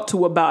I talked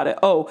to about it.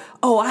 Oh,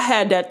 I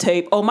had that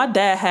tape. Oh, my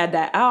dad had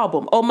that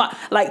album. Oh,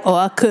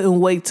 I couldn't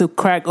wait to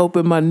crack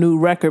open my new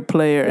record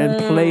player and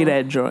play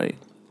that joint.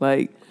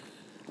 Like,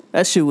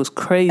 that shit was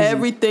crazy.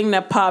 everything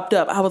that popped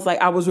up. I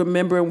was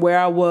remembering where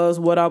I was,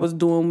 what I was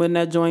doing when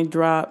that joint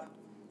dropped.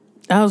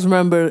 I was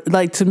remember,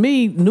 like, to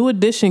me, New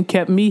Edition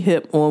kept me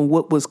hip on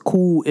what was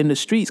cool in the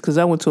streets because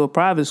I went to a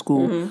private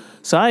school.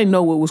 So I didn't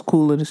know what was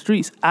cool in the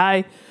streets.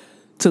 I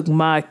took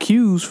my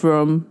cues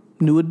from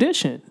New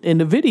Edition in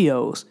the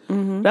videos.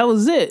 That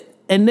was it.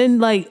 And then,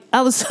 like,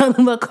 I was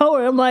telling my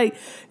coworker, I'm like,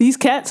 these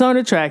cats aren't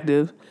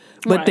attractive,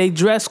 but Right. they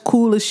dress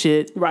cool as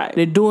shit. Right.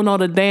 They're doing all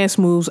the dance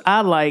moves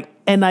I like,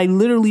 and I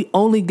literally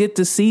only get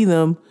to see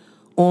them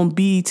on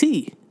BET.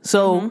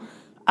 So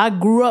I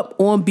grew up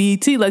on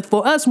BET. Like,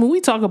 for us, when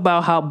we talk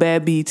about how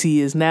bad BET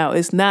is now,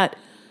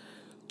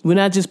 we're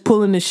not just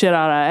pulling this shit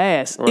out our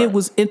ass. Right. It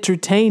was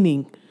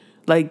entertaining.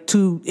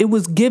 It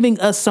was giving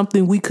us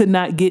something we could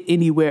not get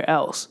anywhere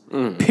else.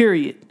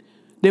 Period.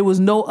 There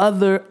was no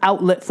other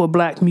outlet for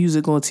black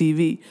music on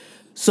TV.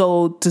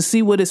 So to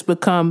see what it's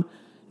become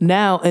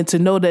now and to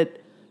know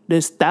that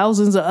there's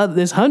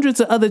hundreds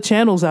of other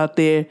channels out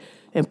there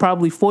and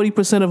probably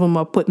 40% of them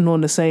are putting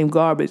on the same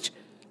garbage.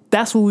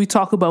 That's what we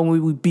talk about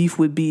when we beef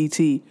with BET.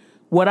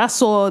 what I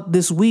saw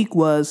this week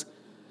was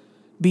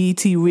BET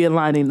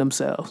realigning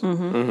themselves,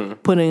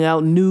 putting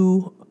out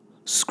new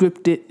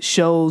scripted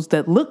shows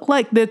that look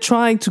like they're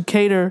trying to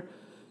cater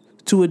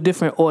to a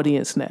different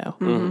audience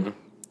now.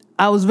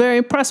 I was very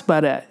impressed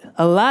by that.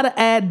 A lot of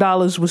ad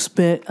dollars were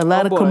spent, a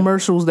lot of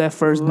commercials that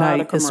first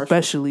night,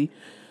 especially.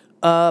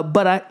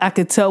 But I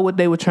could tell what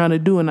they were trying to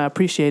do, and I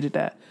appreciated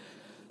that.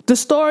 The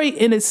story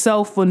in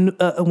itself, when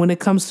it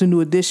comes to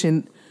New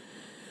Edition,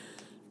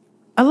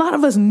 a lot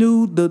of us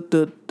knew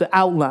the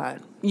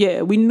outline.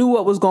 Yeah, we knew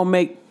what was going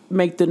to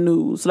make the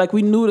news. Like,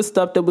 we knew the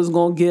stuff that was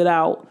going to get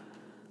out.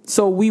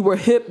 So we were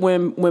hip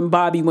when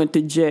Bobby went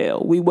to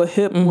jail. We were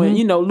hip when,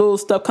 little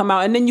stuff come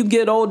out. And then you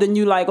get old and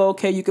you like,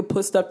 okay, you could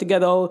put stuff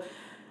together. Oh,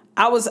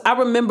 I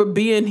remember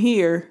being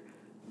here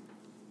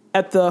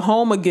at the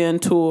Home Again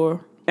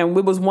tour, and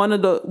it was one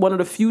of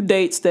the few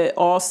dates that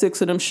all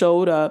 6 of them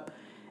showed up.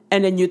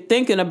 And then you're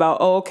thinking about,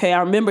 oh, okay, I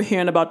remember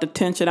hearing about the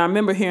tension. I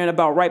remember hearing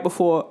about right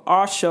before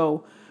our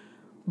show,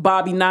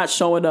 Bobby not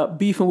showing up,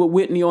 beefing with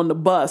Whitney on the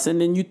bus. And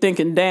then you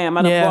thinking, damn,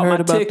 I done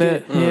bought my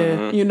ticket.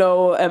 That.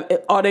 Yeah.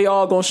 Are they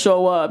all going to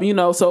show up?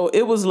 So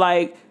it was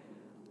like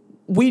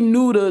we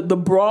knew the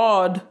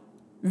broad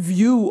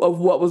view of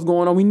what was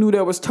going on. We knew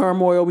there was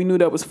turmoil. We knew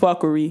there was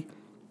fuckery.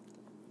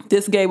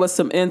 This gave us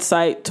some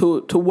insight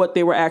to what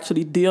they were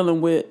actually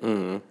dealing with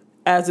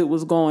as it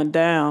was going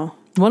down.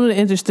 One of the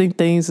interesting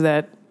things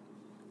that,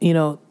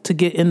 to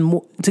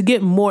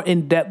get more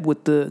in depth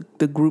with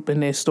the group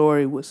and their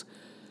story was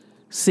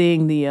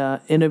seeing the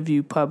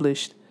interview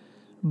published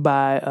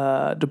by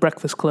The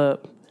Breakfast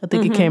Club. I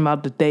think it came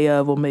out the day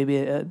of, or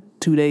maybe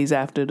 2 days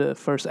after the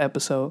first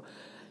episode.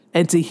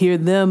 And to hear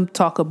them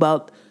talk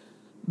about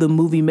the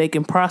movie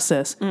making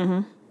process,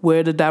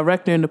 where the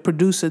director and the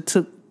producer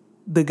took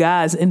the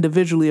guys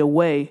individually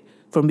away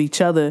from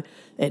each other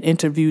and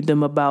interviewed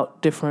them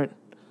about different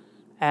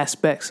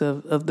aspects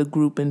of the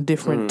group in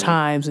different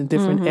times and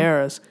different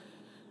eras.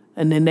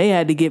 And then they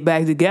had to get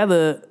back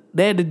together.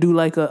 They had to do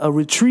like a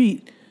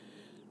retreat,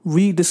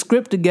 read the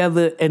script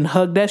together and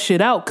hug that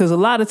shit out. Because a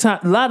lot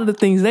of the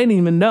things they didn't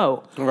even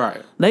know.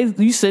 Right.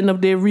 You sitting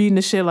up there reading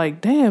the shit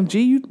like, damn,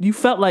 G, you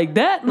felt like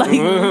that? Like,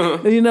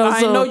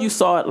 I know you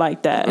saw it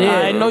like that. Yeah.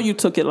 I know you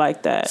took it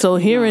like that. So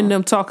hearing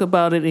them talk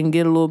about it and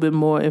get a little bit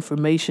more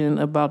information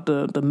about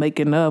the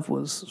making of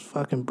was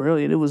fucking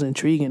brilliant. It was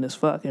intriguing as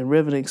fuck and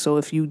riveting. So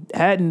if you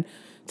hadn't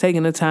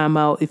taken the time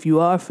out, if you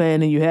are a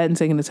fan and you hadn't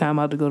taken the time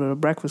out to go to The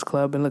Breakfast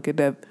Club and look at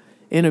that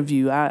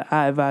interview,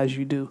 I advise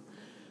you do.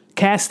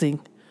 Casting.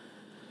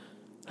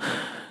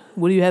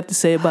 What do you have to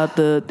say about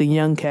the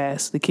young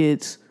cast, the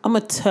kids? I'm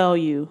going to tell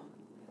you,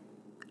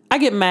 I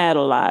get mad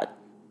a lot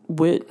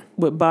with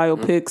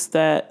biopics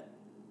that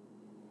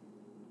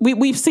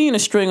we've seen a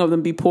string of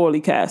them be poorly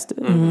casted.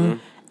 And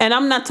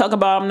I'm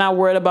not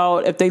worried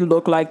about if they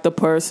look like the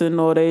person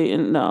or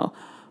no.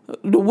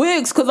 The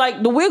wigs, because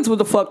like the wigs were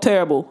the fuck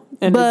terrible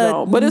in the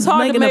zone. But it's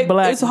hard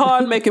it's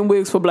hard making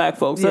wigs for black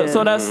folks.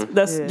 So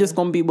that's just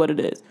going to be what it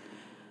is.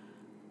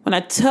 When I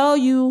tell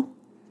you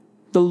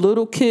the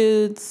little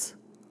kids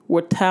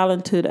were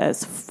talented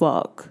as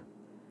fuck.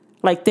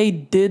 Like, they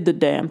did the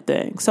damn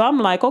thing. So I'm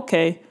like,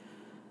 okay,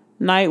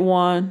 night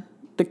one,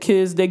 the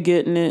kids, they're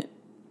getting it.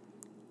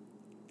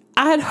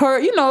 I had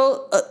heard,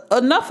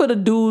 enough of the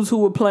dudes who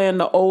were playing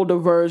the older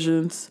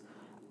versions.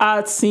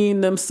 I'd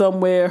seen them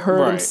somewhere,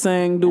 heard them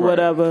sing, do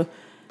whatever.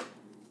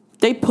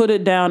 They put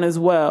it down as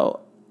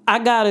well. I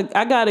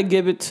gotta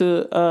give it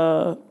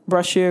to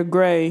Brashear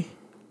Gray.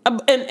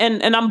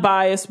 And I'm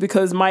biased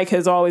because Mike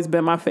has always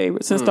been my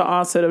favorite since the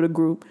onset of the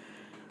group.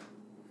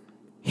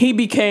 He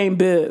became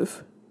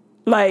Biv.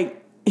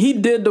 Like, he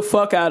did the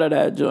fuck out of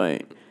that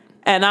joint.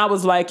 And I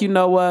was like, you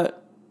know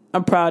what?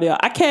 I'm proud of y'all.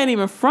 I can't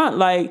even front.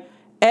 Like,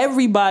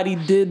 everybody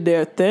did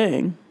their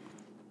thing.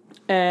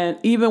 And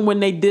even when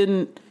they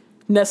didn't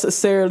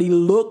necessarily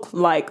look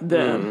like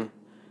them.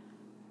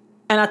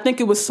 And I think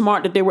it was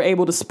smart that they were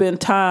able to spend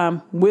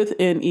time with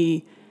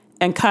NE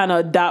and kind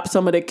of adopt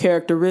some of their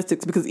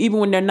characteristics, because even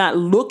when they're not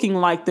looking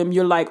like them,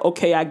 you're like,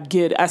 okay, I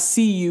get it. I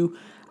see you.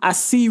 I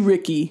see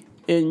Ricky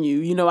in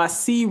you. I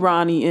see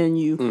Ronnie in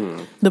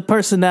you. The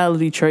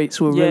personality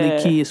traits were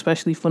really key,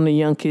 especially from the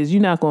young kids.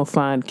 You're not going to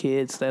find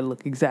kids that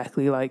look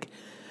exactly like,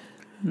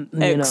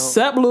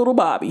 except Little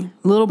Bobby.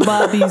 Little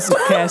Bobby's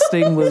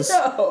casting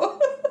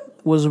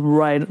was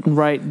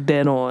right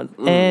dead on.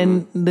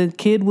 And the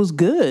kid was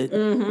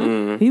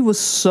good. He was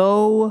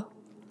so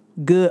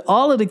good.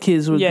 All of the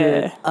kids were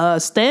good.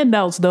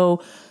 Standouts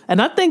though,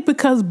 and I think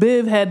because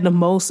Biv had the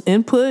most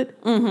input,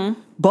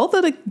 both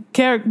of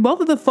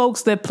the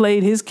folks that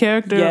played his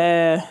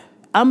character,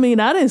 I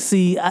mean, I didn't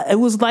see. It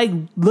was like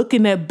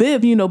looking at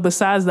Biv,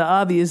 besides the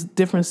obvious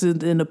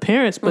differences in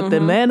appearance, but the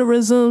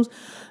mannerisms,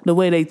 the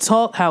way they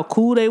talked, how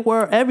cool they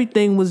were,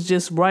 everything was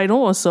just right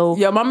on. So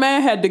my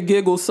man had to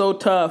giggle so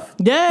tough.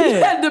 Yeah, he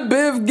had the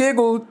Biv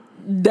giggle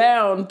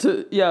down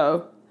to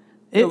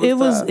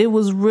It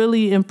was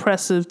really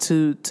impressive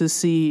to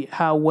see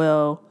how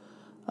well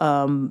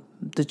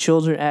the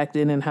children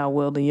acted and how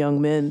well the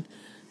young men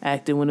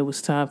acted when it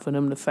was time for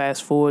them to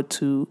fast forward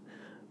to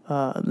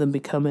them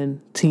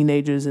becoming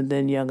teenagers and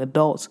then young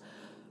adults.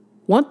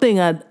 One thing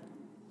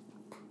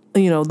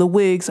the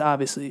wigs,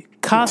 obviously.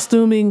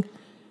 Costuming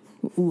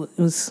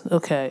was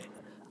okay.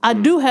 I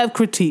do have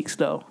critiques,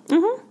 though.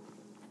 Mm-hmm.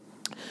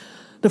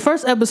 The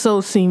first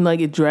episode seemed like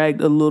it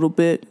dragged a little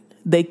bit.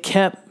 They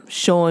kept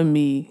showing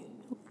me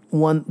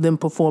them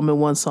performing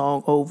one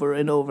song over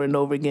and over and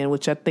over again,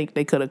 which I think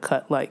they could have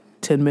cut like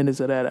 10 minutes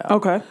of that out.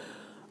 Okay.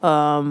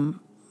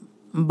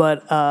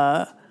 But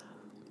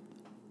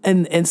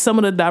and some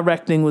of the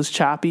directing was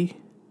choppy,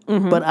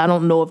 but I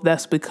don't know if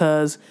that's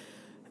because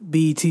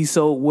BET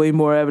sold way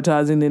more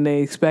advertising than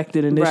they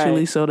expected initially,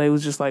 right. So they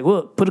was just like,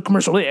 well, put a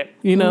commercial there,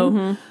 you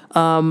know?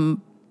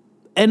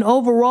 And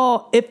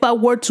overall, if I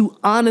were to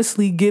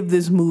honestly give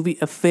this movie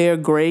a fair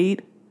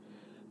grade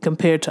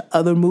compared to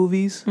other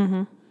movies,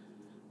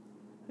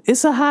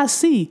 it's a high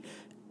C.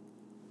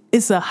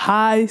 It's a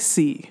high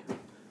C.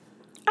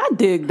 I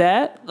dig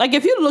that. Like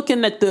if you're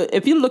looking at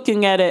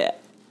it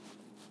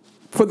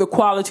for the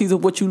qualities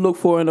of what you look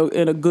for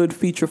in a good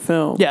feature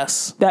film,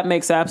 Yes. that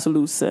makes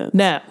absolute sense.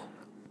 Now,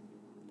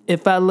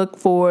 if I look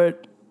for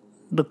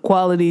the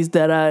qualities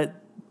that I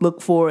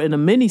look for in a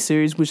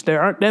miniseries, which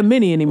there aren't that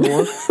many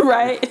anymore,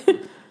 Right.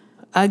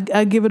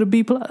 I give it a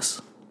B+.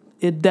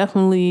 It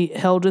definitely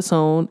held its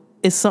own.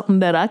 It's something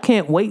that I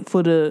can't wait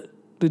for the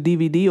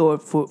DVD or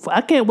for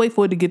I can't wait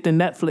for it to get to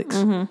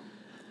Netflix.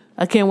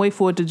 I can't wait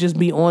for it to just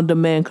be on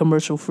demand,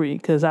 commercial free,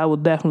 because I will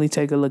definitely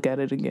take a look at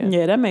it again.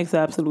 Yeah, that makes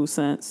absolute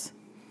sense.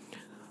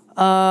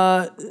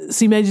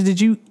 C Major, did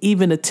you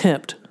even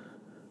attempt?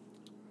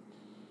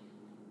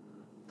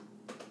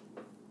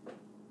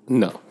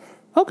 No.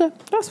 Okay,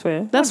 That's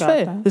fair. that's I got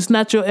fair. that. It's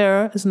not your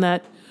era. It's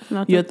not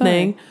Not your your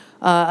thing. thing.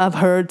 I've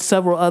heard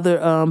several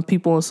other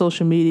people on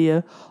social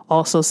media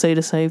also say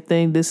the same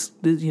thing. This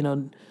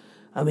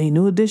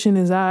New Edition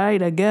is all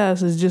right, I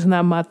guess. It's just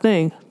not my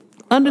thing.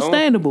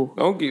 Understandable.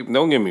 Don't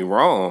get me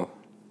wrong.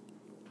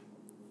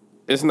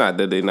 It's not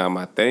that they not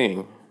my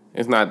thing.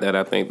 It's not that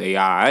I think they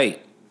all right.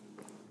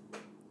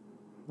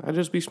 I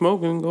just be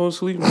smoking and going to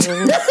sleep.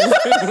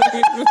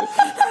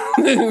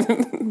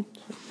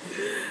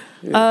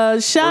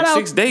 Shout out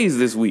 6 days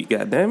this week,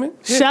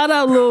 goddammit. Shout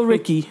out Lil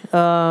Ricky.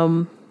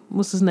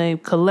 What's his name?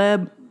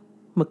 Caleb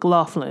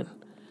McLaughlin.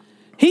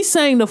 He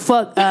sang the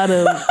fuck out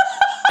of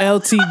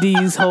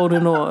LTD's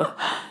Holding On.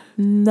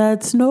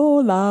 That's no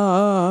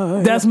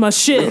lie. That's my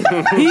shit.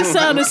 He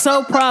sounded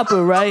so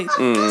proper, right?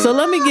 So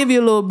let me give you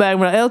a little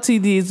background.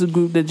 LTD is the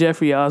group that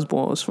Jeffrey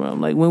Osborne was from.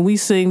 Like when we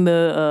sing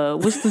the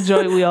what's the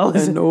joint we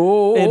always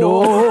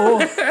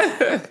No.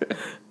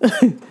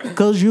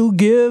 Cause you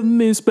give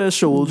me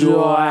special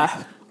joy.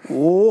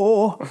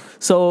 Oh.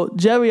 So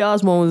Jerry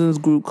Osborne was in this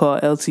group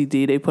called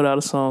LTD. They put out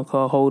a song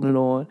called Holding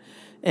On.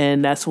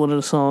 And that's one of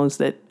the songs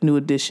that New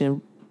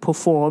Edition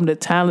performed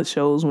at talent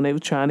shows when they were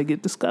trying to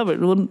get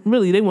discovered. Well,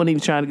 really, they weren't even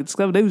trying to get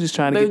discovered. They were just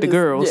trying to get the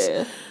girls.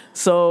 Yeah.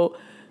 So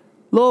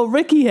Lil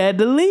Ricky had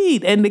the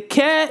lead. And the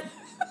cat,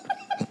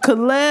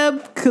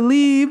 Caleb,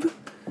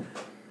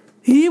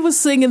 he was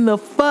singing the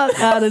fuck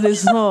out of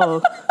this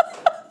song.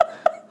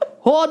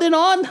 Holding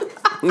on.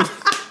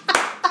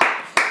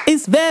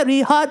 It's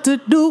very hard to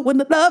do when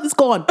the love is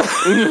gone.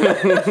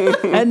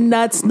 And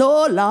that's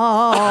no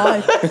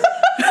lie.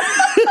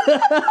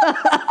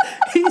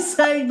 He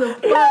sang the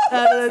fuck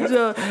out of that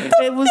joke.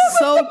 It was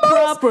so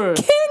proper.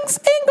 King's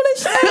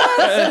English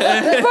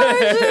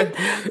version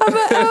of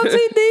an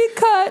LTD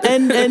cut.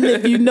 And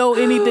if you know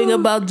anything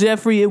about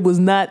Jeffrey, it was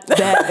not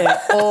that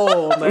at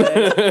all,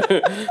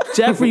 man.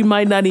 Jeffrey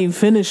might not even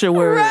finish a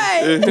word.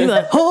 Right. He's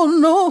like, oh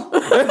no.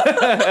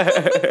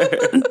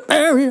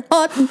 Very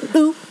hard to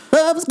do.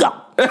 Love's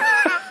gone.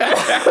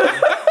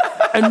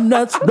 And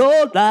that's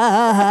no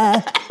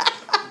lie.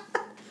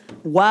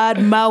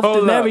 Wide mouth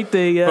and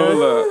everything.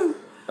 Hold up.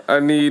 I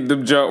need the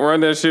jump. Run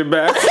that shit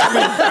back.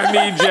 I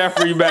need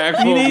Jeffrey back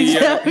for You me. need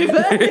Jeffrey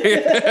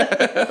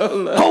back?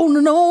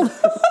 Holding on.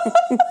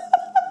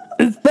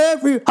 It's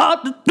very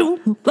hard to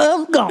do.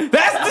 Love's gone.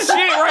 That's the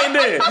shit right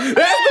there. That's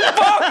the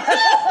fuck.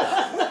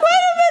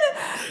 Wait a minute.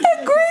 And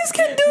Grease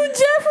can do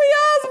Jeffrey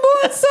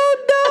Osborne so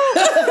dope.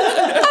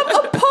 I'm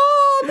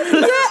appalled.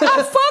 Yeah,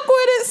 I fuck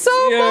with it so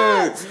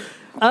much.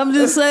 I'm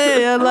just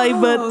saying, like,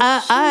 but I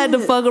had to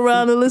fuck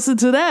around and listen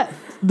to that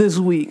this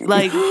week.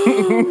 Like,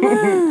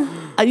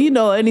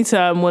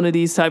 anytime one of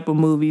these type of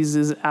movies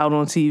is out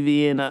on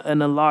TV and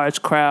a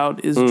large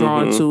crowd is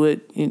drawn to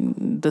it,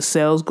 the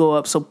sales go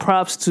up. So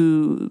props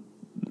to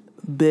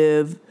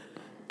Biv,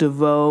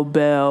 DeVoe,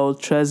 Bell,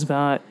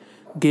 Tresvant,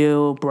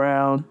 Gil,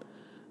 Brown.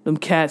 Them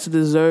cats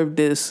deserve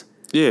this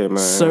Yeah, man.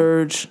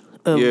 surge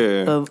of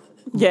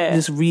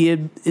this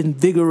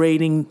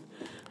reinvigorating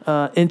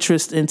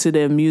interest into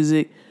their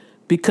music,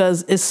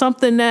 because it's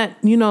something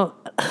that,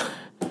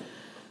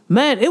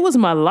 man, it was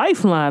my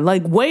lifeline.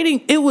 Like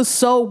waiting, it was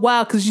so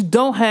wild because you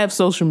don't have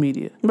social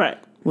media. Right.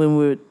 When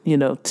we're,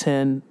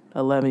 10,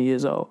 11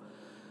 years old.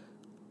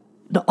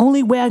 The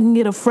only way I can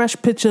get a fresh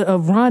picture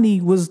of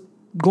Ronnie was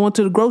going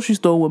to the grocery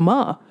store with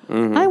Ma. I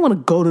didn't want to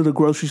go to the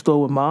grocery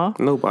store with Ma.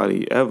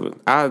 Nobody ever.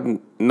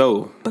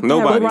 Nobody.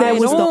 But that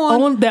was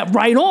that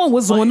Right On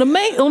was on the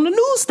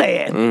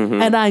newsstand,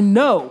 and I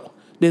know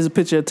there's a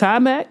picture of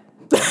Timac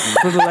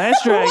for The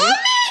Last Dragon.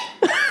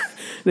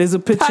 There's a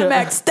picture.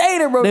 Timac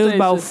stayed in rotation. There was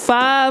about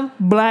 5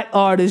 black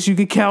artists you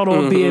could count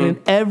on being in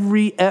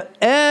every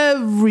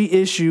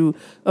issue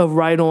of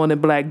Right On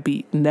and Black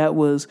Beat, and that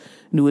was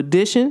New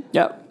Edition.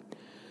 Yep.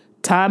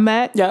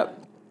 Timac. Yep.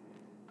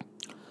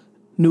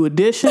 New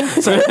Edition.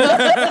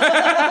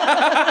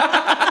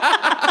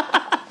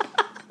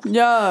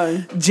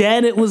 Yeah.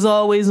 Janet was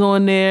always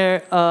on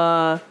there.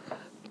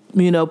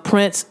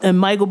 Prince and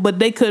Michael, but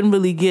they couldn't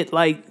really get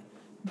like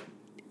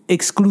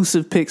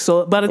exclusive pics.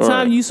 So by the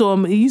time you saw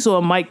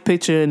a Mike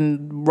picture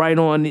and Right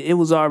On, he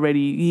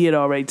had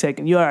already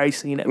taken. You already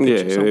seen that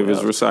picture. Yeah, it was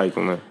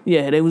recycling.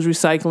 Yeah, they was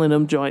recycling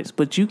them joints.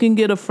 But you can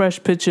get a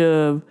fresh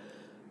picture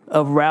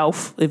of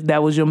Ralph if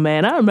that was your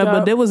man. I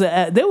remember there was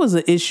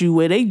an issue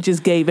where they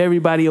just gave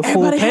everybody a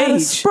full page. Had a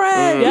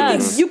spread.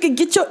 Yes. You could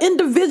get your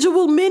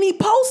individual mini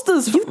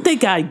posters. You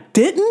think I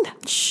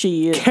didn't?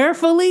 Shit.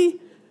 Carefully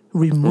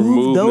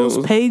remove those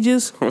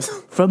pages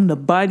from the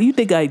body. You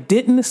think I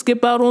didn't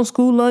skip out on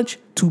school lunch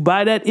to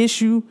buy that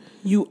issue?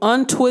 You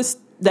untwist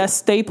that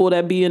staple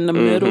that be in the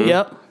middle.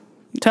 Yep.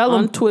 Tell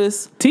them.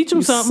 Untwist. Teach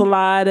them something.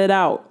 Slide it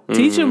out.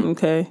 Teach them.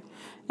 Okay.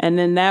 And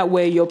then that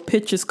way your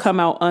pictures come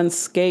out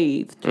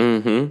unscathed.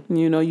 Mm-hmm.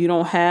 You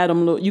don't have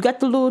them. You got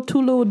the two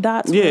little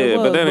dots. Yeah,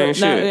 but that ain't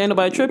shit. Ain't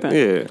nobody tripping.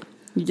 Yeah.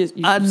 You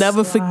I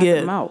never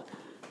forget. them out.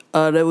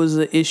 There was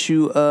an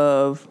issue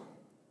of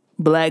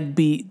Black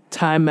Beat.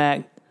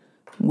 Timac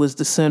was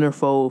the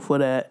centerfold for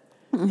that,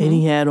 and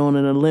he had on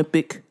an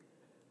Olympic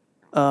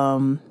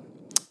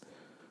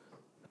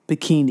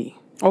bikini.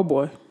 Oh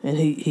boy! And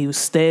he was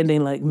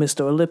standing like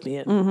Mr.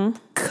 Olympian,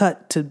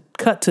 cut to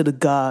the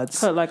gods,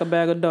 Cut like a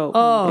bag of dope.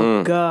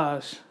 Oh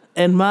gosh!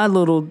 And my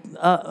little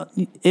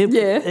it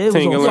was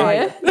on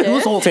fire. Yeah. It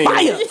was on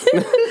fire.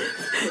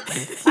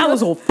 I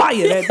was on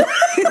fire that day.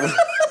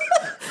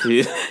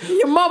 Yeah.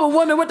 Your mama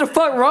wonder what the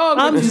fuck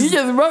wrong with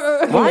you.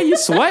 Why are you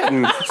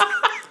sweating?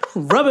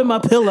 Rubbing my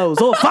pillows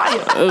on fire.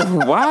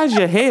 Why is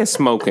your hair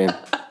smoking?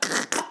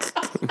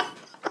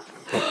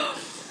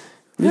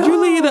 Did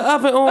you leave the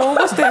oven on?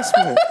 What's that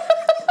smell?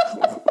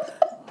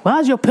 Why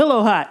is your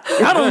pillow hot?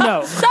 I don't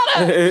know.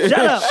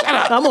 Shut up.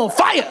 I'm on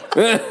fire.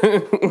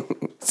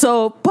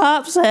 So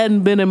Pops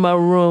hadn't been in my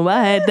room.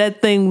 I had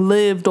that thing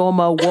lived on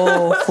my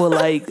wall for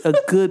like a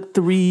good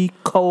 3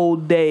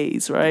 cold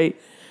days, right?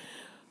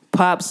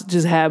 Pops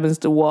just happens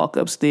to walk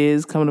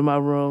upstairs, come to my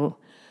room,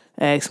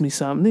 ask me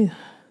something.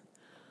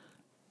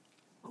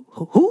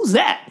 Who's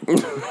that?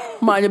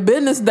 Mind your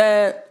business,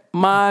 Dad.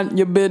 Mind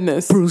your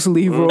business. Bruce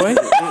Leroy.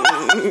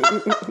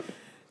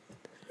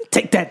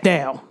 Take that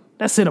down.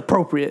 That's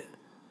inappropriate.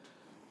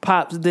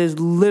 Pops, there's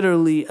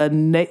literally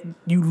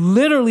you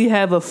literally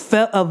have a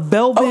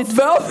velvet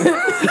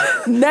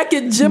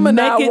naked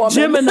Gemini woman.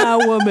 Gemini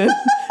woman.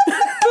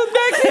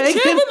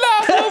 Naked Gemini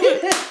woman.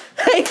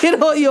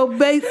 Hanging on your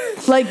base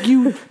like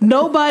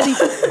nobody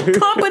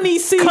company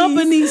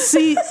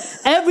seat.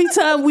 Every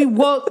time we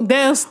walk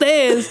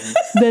downstairs,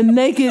 the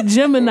naked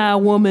Gemini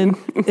woman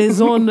is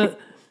on the.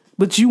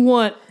 But you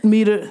want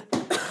me to?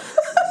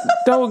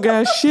 Don't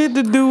got shit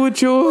to do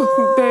with your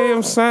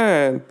damn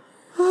sign.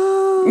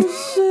 Oh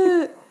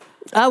shit!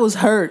 I was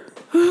hurt.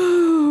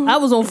 I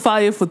was on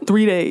fire for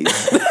 3 days.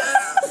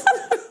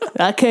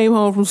 I came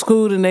home from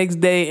school the next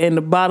day, and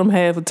the bottom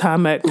half of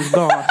Timac was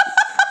gone.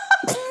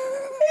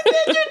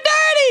 You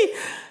dirty!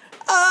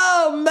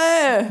 Oh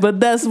man! But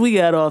we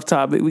got off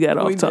topic. We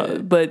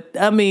did. But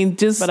I mean,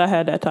 But I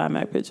had that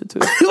Timac picture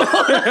too.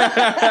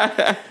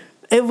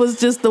 It was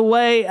just the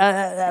way,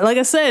 like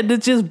I said,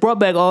 it just brought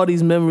back all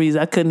these memories.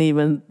 I couldn't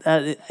even,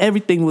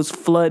 everything was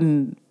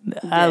flooding.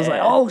 I was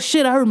like, oh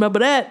shit, I remember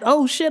that.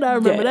 Oh shit, I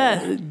remember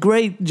that.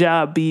 Great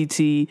job,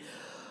 BT.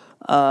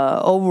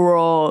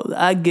 Overall,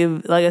 I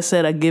give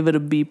it a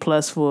B+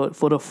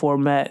 for the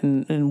format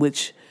in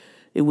which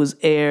it was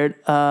aired.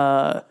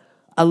 I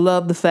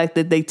love the fact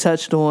that they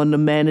touched on the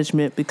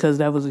management because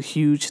that was a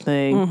huge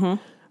thing.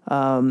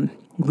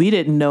 We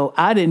didn't know.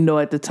 I didn't know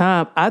at the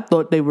time. I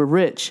thought they were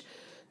rich.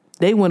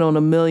 They went on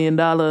 $1 million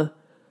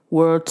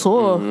world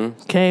tour,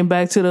 came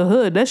back to the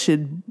hood. That shit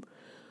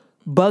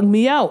bugged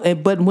me out.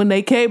 But when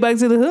they came back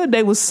to the hood,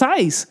 they was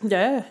size.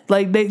 Yeah.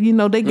 Like they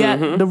got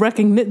the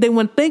recognition. They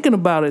weren't thinking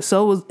about it.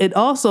 So it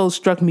also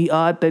struck me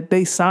odd that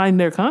they signed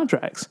their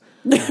contracts.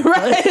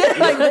 Right?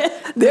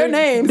 Like their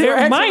names.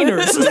 They're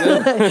minors.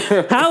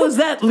 How is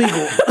that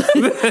legal?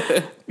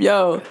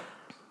 Yo,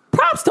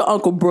 props to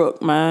Uncle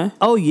Brook, man.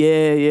 Oh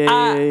yeah.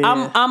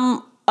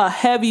 I'm a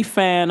heavy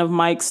fan of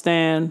Mike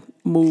Stan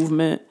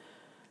movement,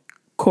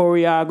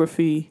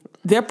 choreography,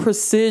 their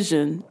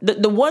precision.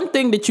 The one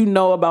thing that you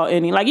know about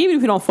even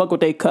if you don't fuck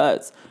with their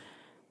cuts,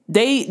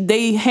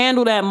 they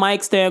handle that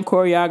mic stand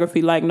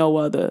choreography like no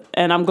other.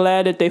 And I'm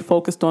glad that they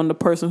focused on the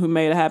person who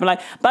made it happen. Like,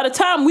 by the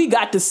time we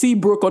got to see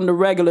Brooke on the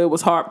regular, it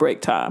was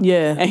heartbreak time.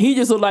 Yeah. And he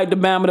just looked like the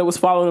Bama that was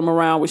following him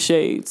around with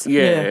shades.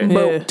 Yeah.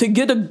 But to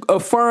get a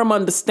firm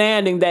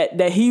understanding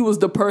that he was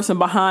the person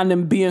behind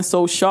them being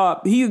so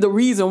sharp, he's the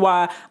reason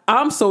why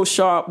I'm so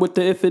sharp with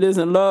the If It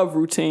Isn't Love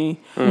routine.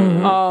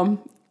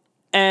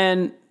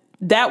 And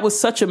that was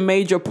such a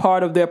major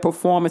part of their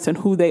performance and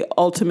who they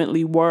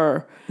ultimately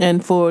were.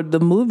 And for the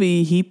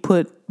movie, he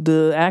put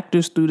the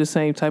actors through the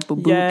same type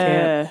of boot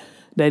camp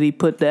that he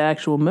put the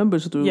actual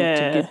members through to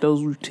get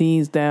those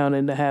routines down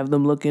and to have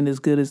them looking as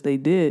good as they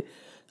did.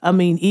 I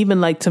mean,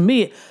 even like to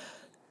me,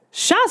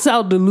 shouts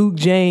out to Luke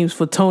James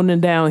for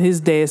toning down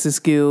his dancing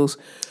skills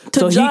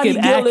so Johnny he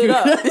could Gill it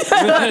up.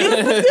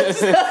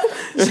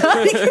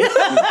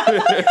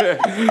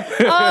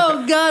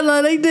 Oh God,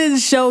 no, they didn't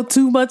show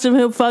too much of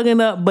him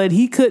fucking up, but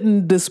he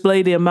couldn't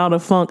display the amount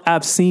of funk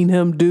I've seen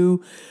him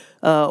do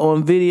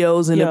on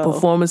videos and in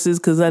performances,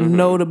 because I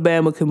know the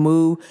Bama can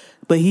move,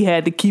 but he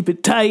had to keep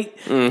it tight.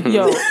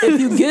 Yo, if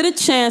you get a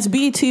chance,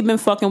 BET been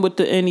fucking with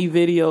the any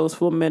videos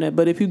for a minute,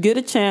 but if you get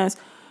a chance,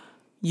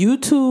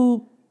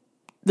 YouTube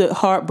the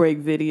Heartbreak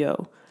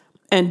video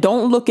and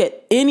don't look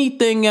at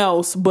anything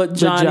else but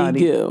Johnny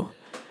Gill.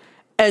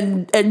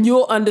 And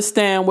you'll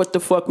understand what the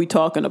fuck we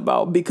talking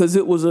about, because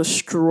it was a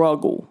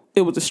struggle.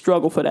 It was a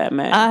struggle for that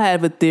man. I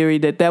have a theory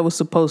that was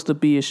supposed to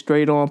be a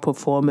straight-on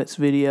performance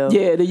video.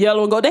 Yeah, the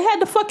yellow and gold. They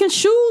had the fucking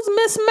shoes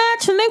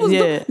mismatched, and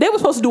they were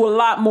supposed to do a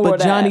lot more but of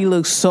that. Johnny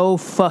looked so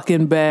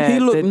fucking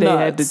bad that they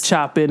had to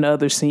chop in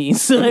other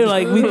scenes. So they're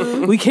like,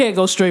 we can't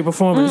go straight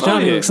performance.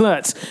 Johnny looks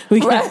nuts. We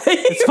can't.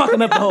 It's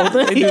fucking up the whole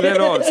thing. They do that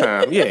all the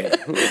time. Yeah.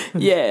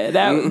 Yeah,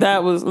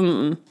 that was...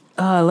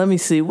 Let me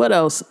see. What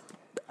else?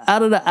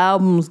 Out of the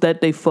albums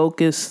that they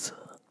focused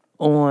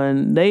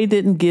on, they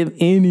didn't give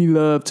any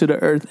love to the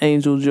Earth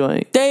Angel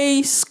joint.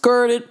 They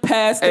skirted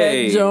past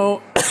that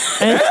joint.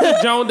 That's the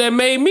joint that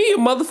made me a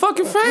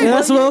motherfucking fan.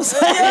 That's what I'm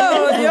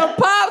saying. Yo,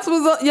 Pops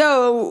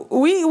was...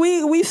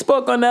 we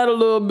spoke on that a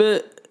little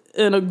bit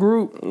in a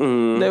group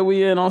that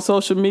we in on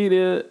social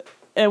media.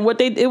 And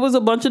it was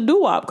a bunch of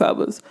doo-wop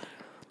covers.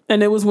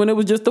 And it was when it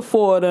was just the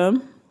four of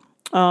them.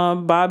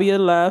 Bobby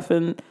had left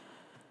and...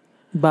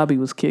 Bobby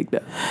was kicked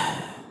out.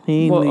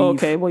 He ain't leave.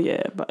 Okay, well,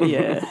 yeah,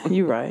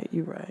 you're right.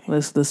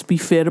 Let's be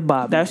fair to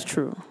Bobby. That's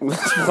true.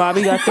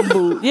 Bobby got the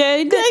boot. Yeah,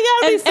 he did. You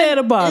gotta be fair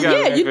to Bobby.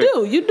 Yeah,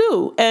 you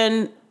do.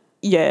 And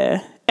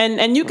yeah,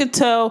 and you could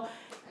tell,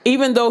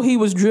 even though he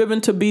was driven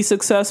to be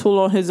successful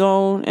on his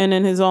own and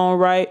in his own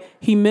right,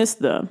 he missed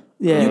them.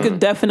 Yeah, you could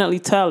definitely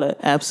tell it.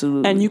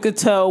 Absolutely. And you could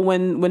tell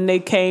when they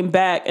came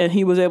back and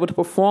he was able to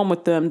perform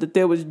with them that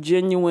there was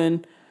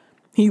genuine.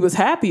 He was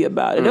happy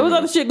about it. There was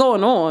other shit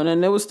going on,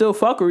 and there was still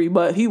fuckery,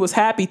 but he was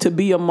happy to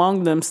be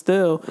among them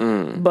still.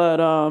 But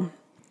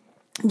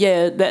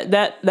yeah,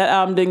 that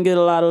album didn't get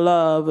a lot of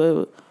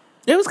love.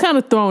 It was kind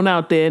of thrown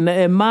out there,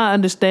 and my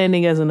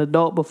understanding as an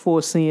adult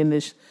before seeing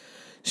this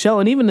show,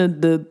 and even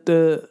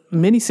the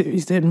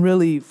miniseries didn't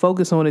really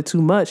focus on it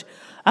too much.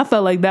 I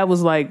felt like that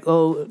was like,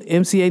 oh,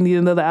 MCA need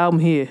another album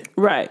here,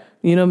 right?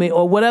 You know what I mean?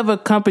 Or whatever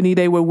company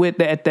they were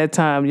with at that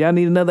time. Y'all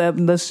need another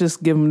album. Let's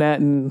just give them that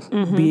and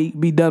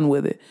be done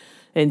with it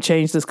and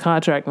change this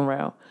contract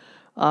around.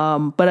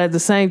 But at the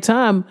same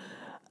time,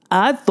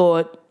 I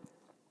thought,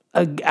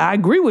 I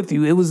agree with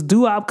you. It was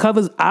doo-wop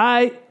covers.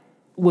 I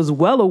was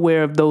well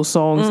aware of those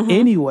songs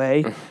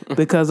anyway,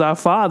 because our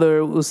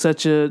father was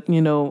such a,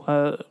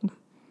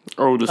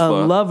 old as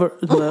fuck. Lover.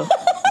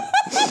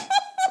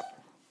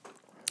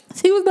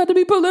 He was about to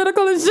be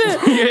political and shit.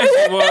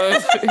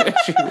 Yes,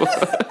 he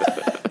was.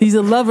 He's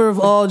a lover of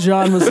all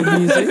genres of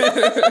music.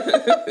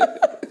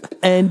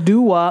 And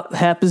doo-wop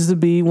happens to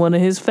be one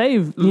of his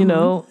favorites,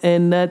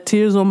 and that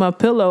Tears on My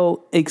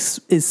Pillow,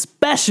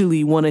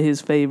 especially one of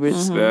his favorites.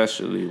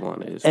 Especially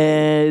one of his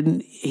favorites.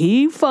 And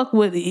he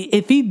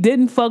if he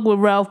didn't fuck with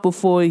Ralph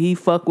before, he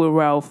fucked with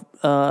Ralph,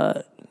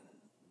 and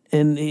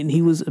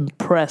he was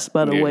impressed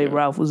by the way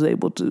Ralph was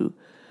able to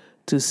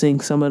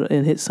sing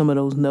and hit some of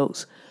those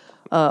notes.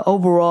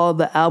 Overall,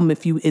 the album,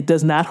 it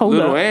does not hold up.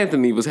 Little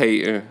Anthony was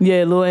hating.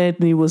 Yeah, Little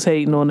Anthony was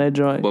hating on that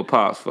joint. But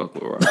Pops fuck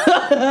with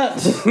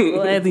Ralph.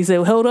 Little Anthony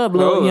said, hold up,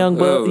 little young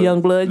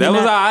blood. That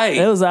was all right.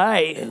 That was all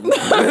right.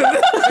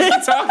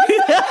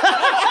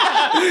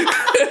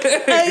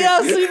 Hey,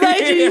 yo, see,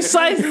 Major, you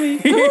sized me.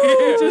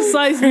 Just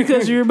sized me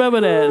because you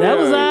remember that. That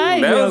was all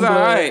right. That was all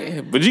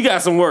right. But you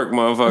got some work,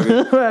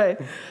 motherfucker. Right.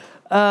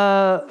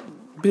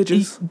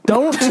 Bitches.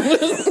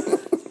 Don't...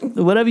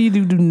 Whatever you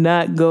do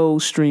not go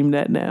stream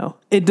that now.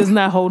 It does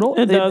not hold on.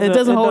 It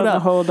doesn't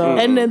hold up.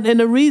 And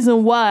the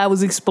reason why, I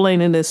was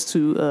explaining this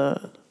to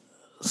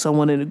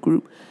someone in the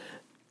group,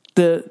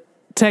 the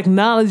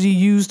technology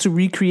used to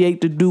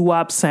recreate the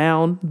doo-wop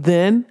sound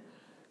then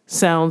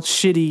sounds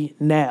shitty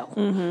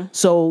now.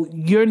 So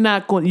you're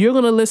going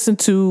to listen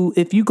to,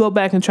 if you go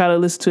back and try to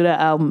listen to that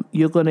album,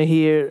 you're going to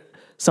hear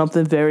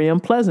something very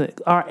unpleasant.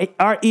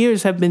 Our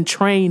ears have been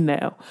trained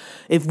now.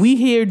 If we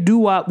hear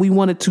doo-wop, we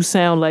want it to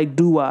sound like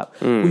doo-wop.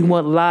 We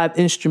want live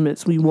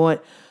instruments. We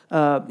want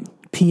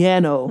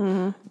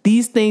piano.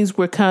 These things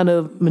were kind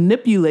of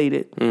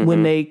manipulated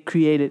when they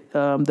created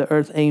the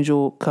Earth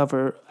Angel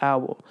cover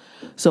album.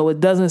 So it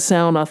doesn't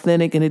sound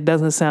authentic and it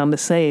doesn't sound the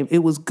same. It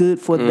was good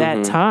for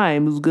that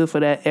time. It was good for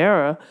that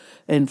era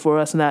and for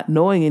us not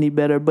knowing any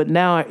better. But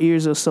now our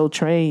ears are so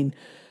trained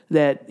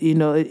that,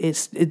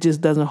 it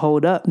just doesn't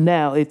hold up.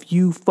 Now, if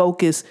you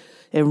focus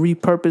and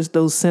repurpose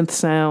those synth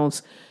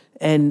sounds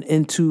and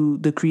into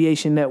the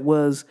creation that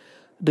was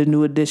the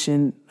New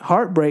Edition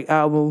Heartbreak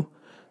album,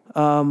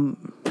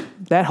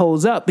 that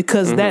holds up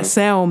because that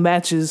sound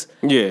matches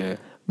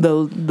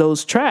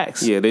those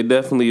tracks. Yeah, they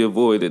definitely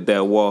avoided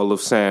that wall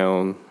of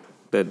sound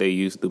that they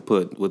used to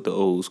put with the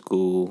old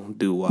school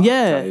doo-wop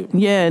type.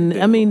 Yeah, and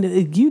I mean,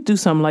 if you do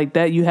something like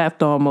that, you have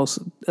to almost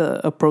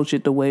approach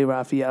it the way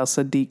Raphael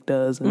Sadiq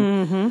does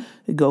and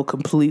go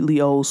completely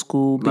old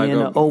school, be in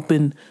an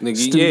open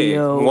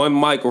studio. Yeah, one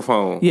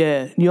microphone.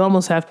 Yeah, you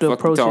almost have to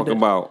approach it. What you talking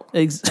about?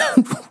 Wait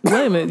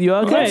a minute, you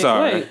okay? I'm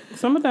sorry. Wait,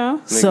 simmer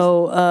down.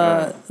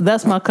 So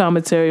that's my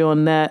commentary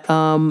on that.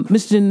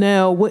 Miss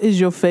Janelle, what is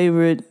your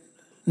favorite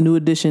New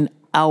Edition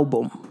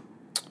album?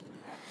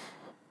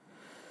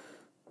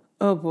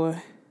 Oh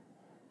boy,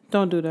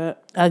 don't do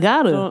that. I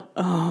gotta.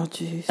 Oh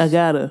jeez. I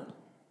gotta.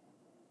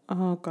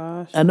 Oh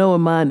gosh. I know what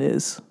mine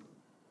is.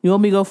 You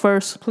want me to go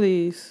first?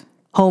 Please.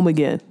 Home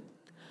Again.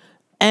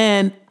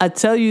 And I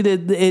tell you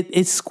that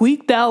it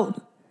squeaked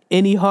out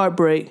any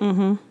heartbreak.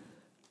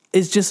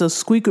 It's just a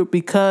squeaker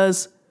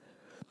because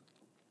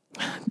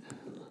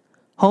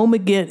Home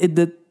Again,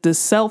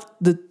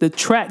 the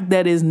track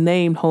that is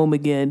named Home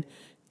Again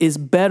is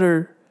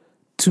better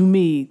to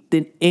me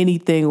than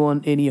anything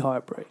on any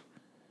heartbreak.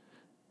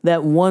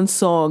 That one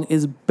song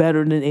is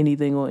better than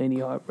anything on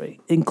any heartbreak,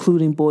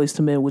 including Boyz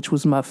II Men, which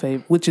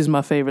is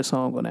my favorite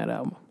song on that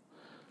album.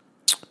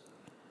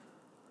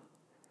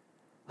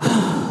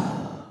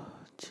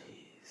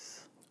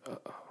 Jeez.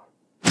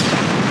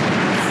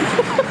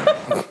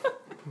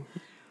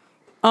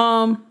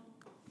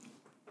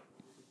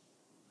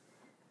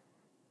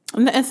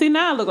 And see,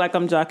 now I look like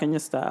I'm jocking your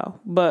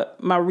style,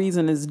 but my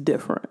reason is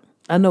different.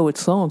 I know which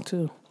song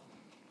too.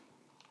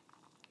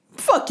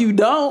 Fuck you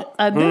don't.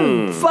 I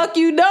do. Fuck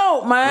you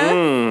don't,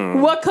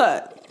 man. What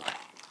cut?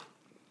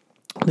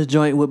 The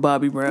joint with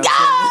Bobby Brown.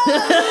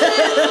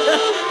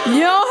 You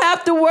don't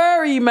have to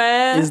worry,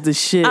 man. Is the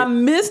shit. I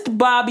missed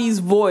Bobby's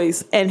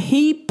voice, and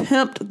he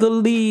pimped the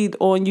lead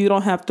on You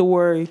Don't Have to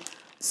Worry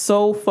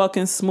so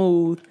fucking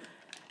smooth.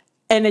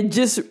 And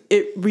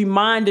it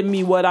reminded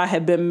me what I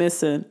had been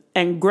missing.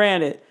 And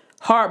granted,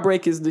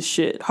 Heartbreak is the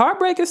shit.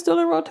 Heartbreak is still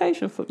in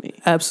rotation for me.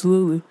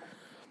 Absolutely.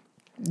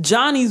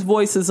 Johnny's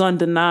voice is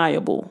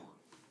undeniable,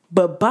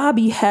 but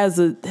Bobby has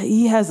a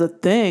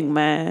thing,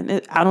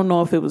 man. I don't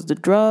know if it was the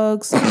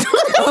drugs.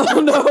 I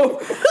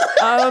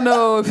don't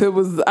know if it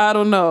was. I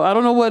don't know. I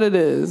don't know what it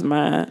is,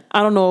 man.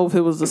 I don't know if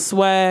it was the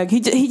swag.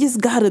 He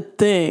just got a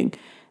thing.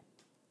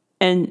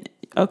 And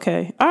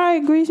okay, all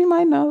right, Grease. You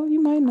might know.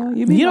 You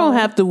Don't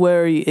Have to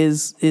Worry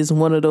is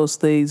one of those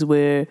things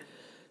where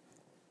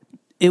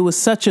it was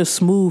such a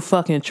smooth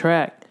fucking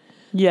track.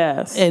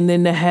 Yes. And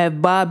then to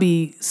have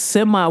Bobby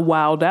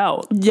semi-wild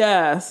out.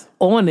 Yes.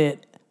 On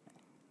it.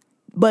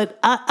 But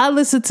I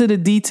listened to the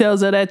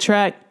details of that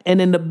track, and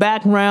in the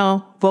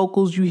background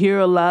vocals, you hear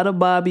a lot of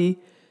Bobby.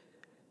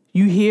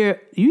 You hear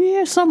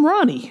some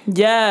Ronnie.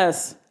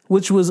 Yes.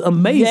 Which was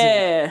amazing.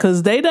 Yeah.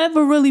 Because they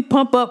never really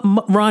pump up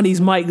Ronnie's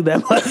mic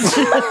that much.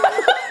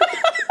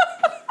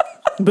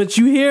 But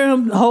you hear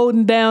him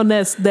holding down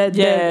that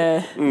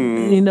I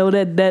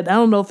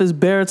don't know if it's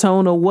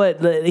baritone or what.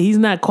 He's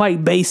not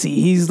quite bassy.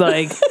 He's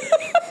like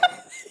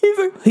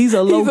he's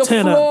a low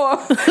tenor.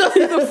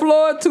 He's a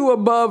floor to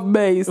above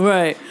bass.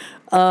 Right.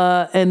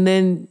 And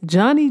then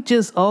Johnny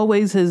just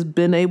always has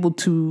been able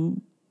to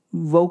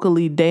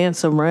vocally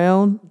dance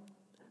around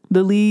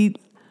the lead.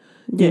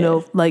 Yeah. You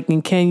know, like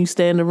in Can You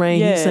Stand the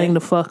Rain, he sang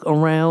the fuck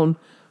around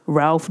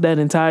Ralph that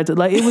entire time.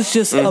 Like, it was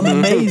just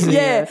amazing.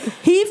 Yeah,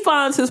 he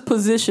finds his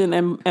position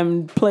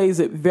and plays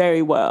it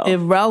very well.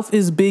 If Ralph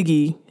is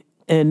Biggie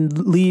and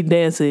lead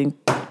dancing,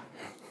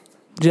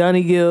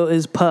 Johnny Gill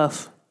is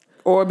Puff.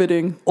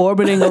 Orbiting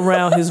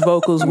around his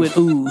vocals with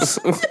ooze.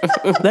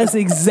 That's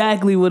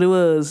exactly what it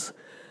was.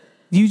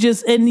 You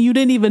didn't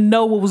even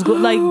know what was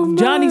going. Like,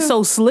 Johnny's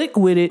so slick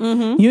with it,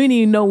 you didn't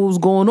even know what was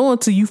going on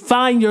till you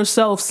find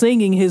yourself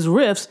singing his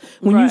riffs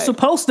when you're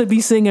supposed to be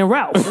singing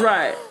Ralph.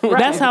 Right.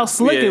 That's how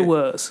slick it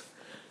was.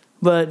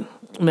 But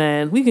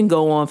man, we can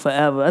go on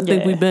forever. I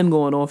think we've been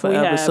going on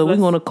forever, so we're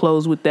going to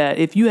close with that.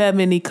 If you have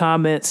any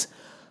comments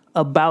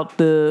about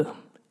the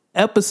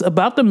episode,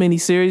 about the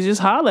miniseries,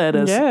 just holler at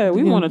us. Yeah,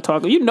 we want to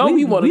talk. We want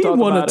to talk about it. We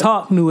want to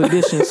talk New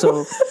Edition,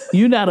 so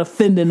you're not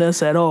offending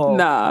us at all.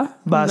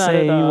 By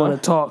saying you want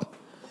to talk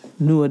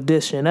New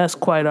Edition. That's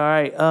quite all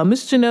right.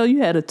 Miss Janelle,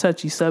 you had a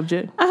touchy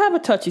subject. I have a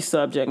touchy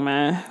subject,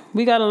 man.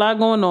 We got a lot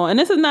going on, and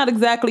this is not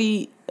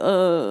exactly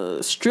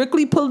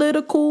strictly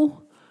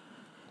political,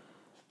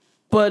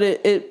 but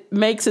it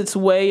makes its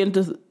way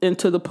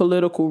into the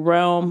political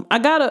realm. I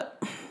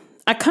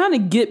kind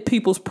of get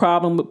people's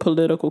problem with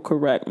political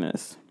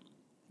correctness.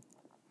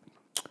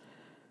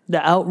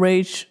 The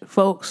outrage,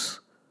 folks.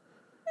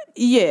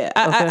 Yeah,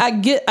 I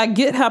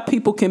get how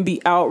people can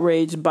be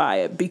outraged by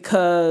it,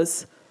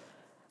 because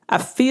I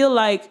feel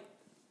like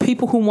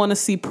people who want to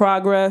see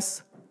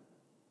progress,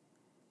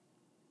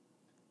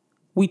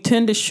 we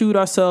tend to shoot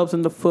ourselves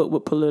in the foot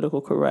with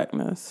political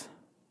correctness.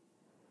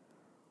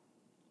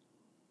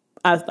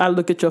 I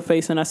look at your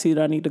face and I see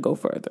that I need to go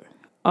further.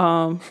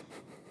 No,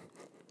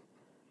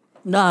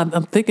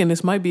 I'm thinking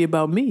this might be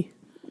about me.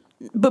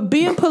 But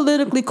being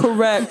politically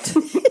correct,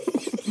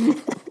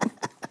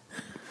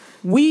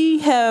 we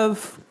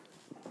have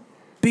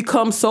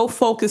become so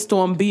focused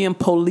on being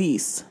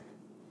police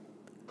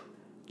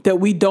that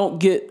we don't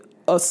get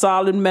a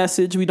solid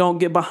message, we don't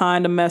get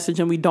behind the message,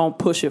 and we don't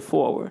push it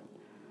forward.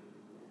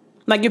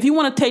 Like, if you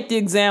want to take the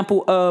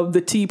example of the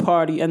Tea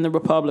Party and the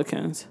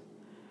Republicans,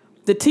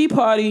 the Tea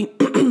Party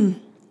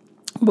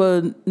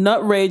were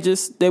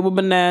nutrageous, they were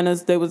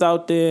bananas, they was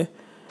out there.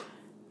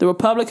 The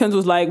Republicans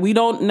was like, we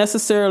don't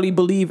necessarily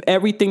believe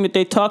everything that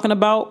they're talking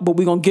about, but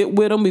we're going to get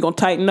with them, we're going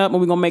to tighten up, and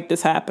we're going to make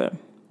this happen.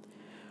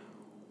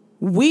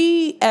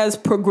 We, as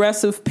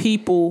progressive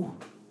people,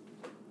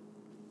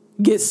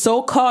 get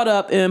so caught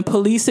up in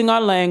policing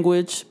our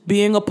language,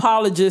 being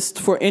apologists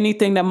for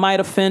anything that might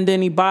offend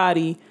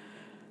anybody.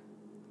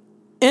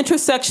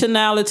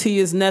 Intersectionality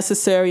is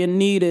necessary and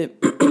needed,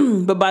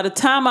 but by the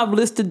time I've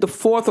listed the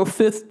fourth or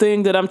fifth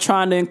thing that I'm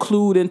trying to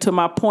include into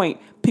my point,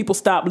 people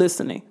stop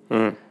listening.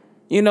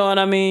 You know what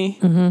I mean?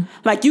 Mm-hmm.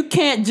 Like, you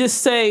can't just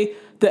say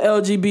the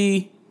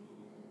LGBT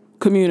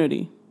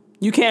community.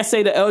 You can't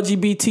say the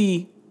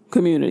LGBT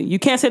community. You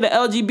can't say the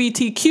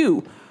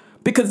LGBTQ,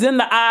 because then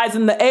the I's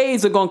and the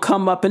A's are going to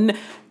come up. And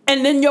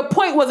then your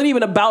point wasn't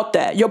even about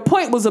that. Your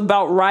point was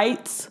about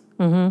rights.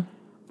 Mm-hmm.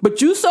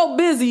 But you so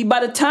busy, by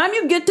the time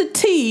you get to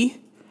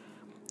T,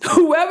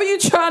 whoever you're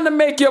trying to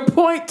make your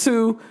point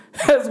to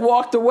has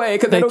walked away,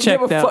 because they don't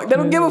give a fuck. They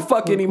don't give a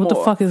fuck anymore. What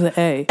the fuck is an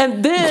A?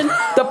 And then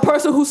the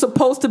person who's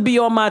supposed to be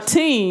on my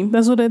team,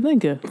 that's what they're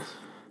thinking.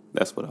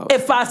 That's what I was.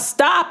 If I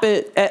stop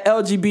it at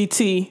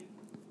LGBT,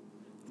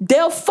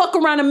 they'll fuck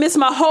around and miss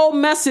my whole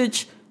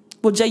message.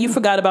 Well, Jay, you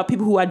forgot about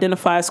people who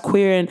identify as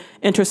queer and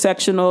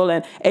intersectional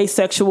and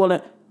asexual.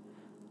 And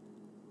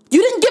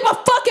you didn't get my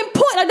fucking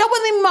point. Like, that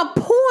wasn't even my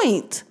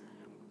point.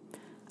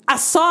 I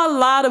saw a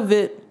lot of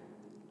it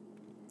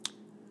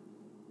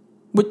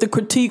with the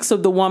critiques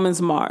of the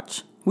Women's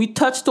March. We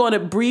touched on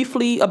it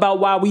briefly about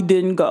why we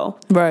didn't go.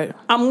 Right.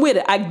 I'm with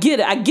it. I get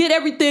it. I get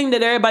everything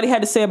that everybody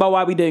had to say about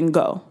why we didn't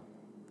go.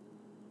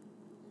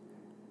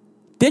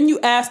 Then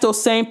you ask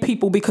those same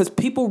people, because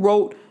people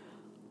wrote,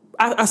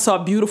 I saw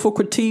beautiful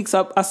critiques.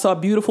 I saw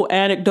beautiful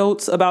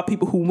anecdotes about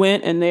people who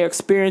went and their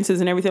experiences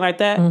and everything like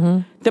that. Mm-hmm.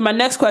 Then my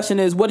next question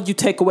is, what did you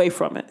take away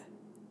from it?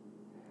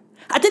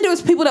 I think there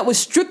was people that was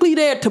strictly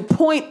there to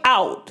point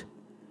out,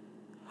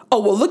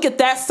 oh, well, look at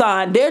that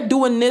sign. They're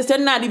doing this. They're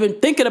not even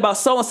thinking about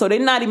so-and-so. They're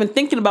not even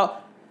thinking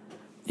about...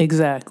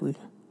 Exactly.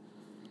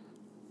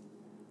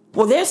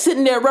 Well, they're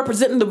sitting there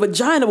representing the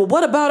vagina. Well,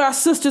 what about our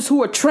sisters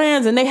who are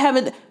trans and they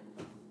haven't...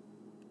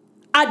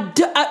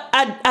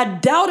 I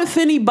doubt if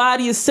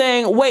anybody is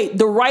saying, wait,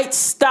 the rights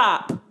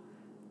stop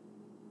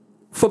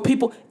for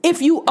people.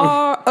 If you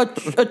are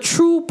a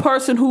true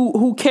person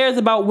who cares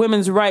about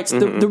women's rights,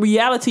 the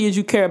reality is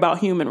you care about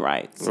human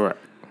rights. Right.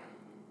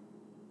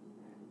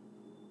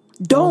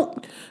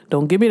 Don't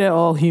give me that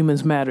all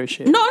humans matter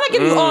shit. No, I'm not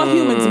giving you all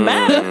humans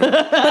matter.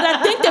 But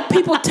I think that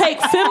people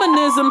take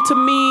feminism to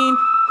mean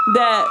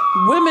that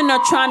women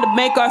are trying to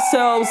make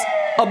ourselves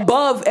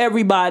above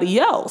everybody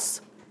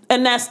else.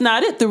 And that's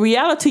not it. The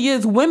reality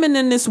is women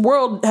in this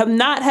world have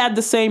not had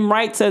the same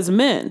rights as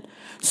men.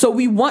 So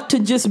we want to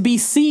just be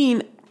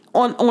seen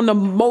on the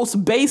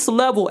most base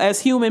level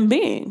as human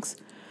beings.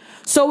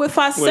 So if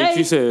I say... Wait,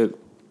 you said,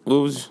 what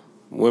was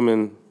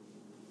women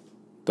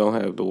don't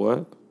have the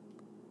what?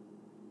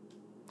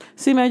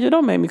 See, Major,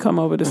 don't make me come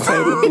over this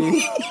table,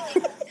 B.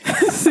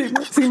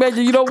 See,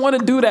 Major, you don't want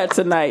to do that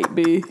tonight,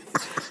 B.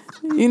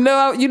 You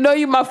know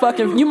you my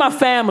family. And you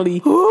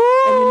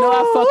know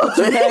I fuck with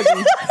you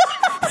heavy.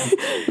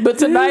 But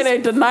tonight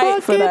ain't the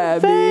night for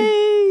that,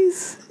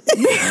 face.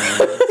 B.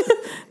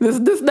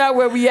 This not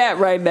where we at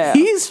right now.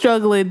 He's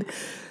struggling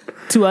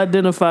to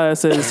identify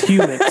us as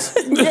humans.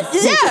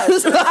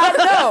 Yes,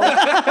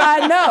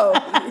 I know.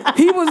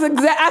 He was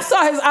I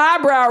saw his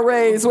eyebrow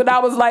raise when I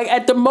was like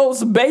at the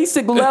most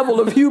basic level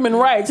of human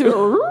rights. This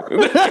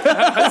is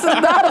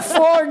not a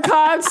foreign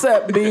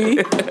concept,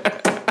 B.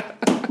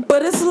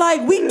 But it's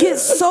like we get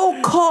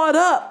so caught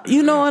up,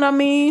 you know what I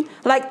mean?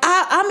 Like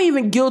I'm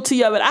even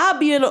guilty of it. I'll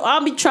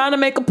be trying to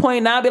make a point,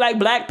 and I'll be like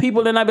black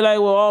people, and I'll be like,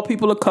 well, all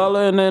people of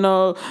color, and then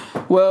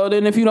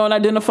then if you don't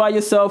identify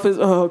yourself as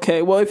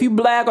okay, well, if you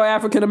black or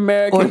African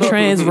American or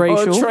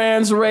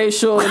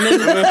transracial, and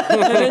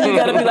then you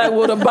gotta be like,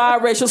 well, the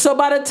biracial. So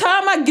by the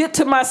time I get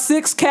to my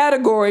sixth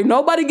category,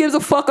 nobody gives a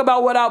fuck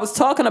about what I was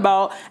talking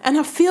about, and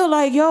I feel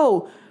like,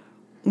 yo,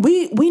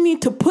 we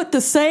need to put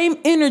the same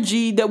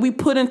energy that we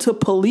put into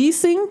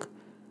policing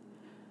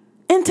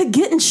into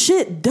getting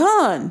shit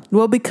done.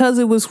 Well, because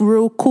it was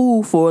real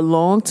cool for a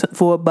long time,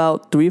 for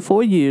about 3 or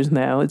 4 years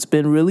now, it's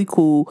been really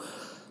cool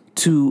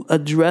to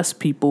address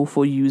people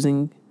for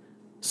using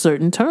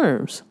certain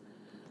terms.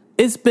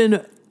 It's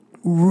been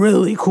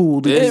really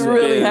cool to do It that.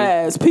 really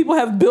has. People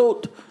have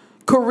built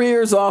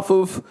careers off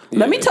of,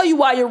 let me tell you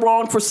why you're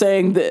wrong for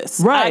saying this.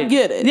 Right. I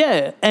get it.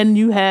 Yeah. And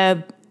you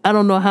have, I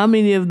don't know how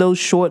many of those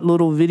short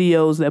little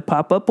videos that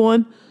pop up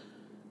on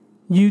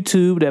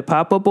YouTube, that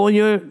pop up on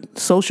your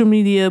social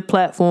media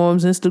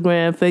platforms,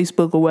 Instagram,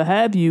 Facebook, or what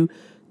have you,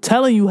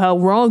 telling you how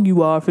wrong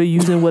you are for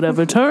using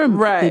whatever term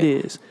Right. it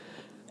is.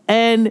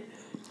 And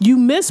you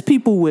miss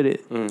people with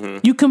it.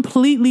 You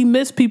completely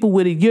miss people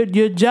with it.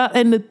 Your job,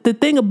 and the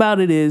thing about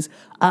it is,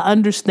 I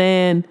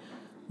understand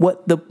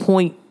what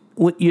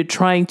you're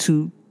trying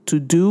to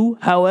do.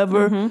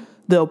 However,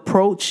 the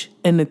approach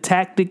and the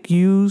tactic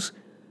used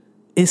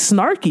is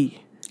snarky.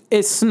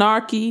 It's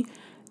snarky.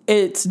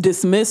 It's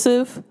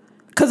dismissive.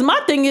 Because my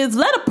thing is,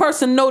 let a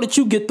person know that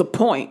you get the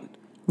point.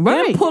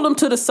 Right. Then pull them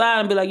to the side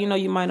and be like,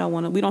 you might not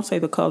want to, we don't say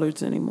the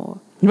colors anymore.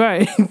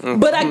 Right.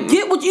 But I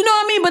get what, you know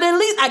what I mean? But at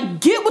least I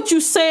get what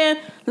you're saying.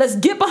 Let's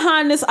get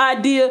behind this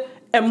idea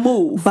and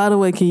move. By the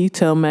way, can you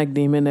tell Mac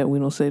Demon that we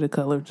don't say the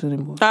colors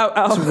anymore?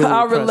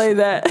 I'll relay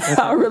that.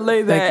 I'll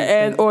relay that.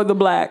 Thank you. Or the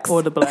blacks.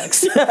 Or the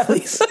blacks,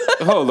 please.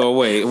 Hold on,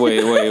 wait.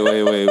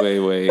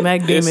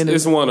 Mac Damon it's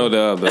is- one or the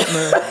other.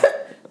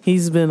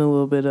 He's been a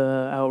little bit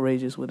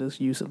outrageous with his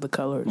use of the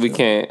colors. We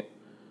can't.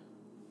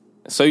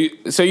 So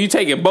you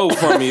taking both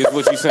from me is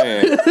what you're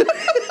saying.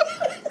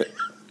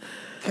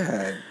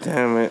 God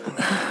damn it.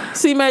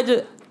 See,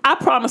 Major, I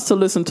promise to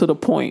listen to the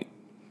point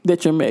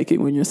that you're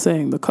making when you're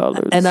saying the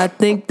colors. And I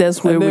think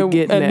that's where we're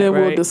getting at, and then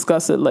we'll right?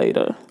 discuss it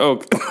later.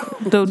 Okay.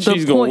 The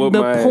She's gonna point, whoop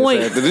the my ass point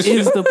after this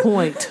is shit. the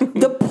point.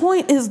 The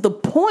point is the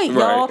point,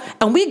 y'all. Right.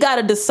 And we got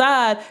to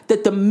decide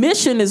that the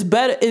mission is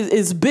better,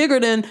 is bigger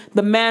than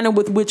the manner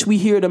with which we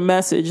hear the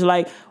message.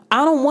 Like,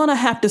 I don't want to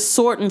have to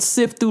sort and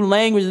sift through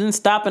language and then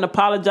stop and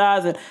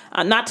apologize,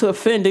 and not to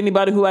offend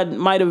anybody who I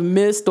might have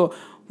missed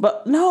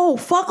but no,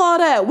 fuck all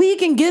that. We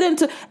can get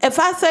into, if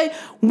I say,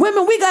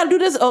 women, we got to do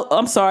this. Oh,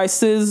 I'm sorry,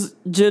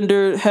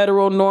 cisgender,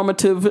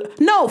 heteronormative.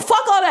 No,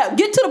 fuck all that.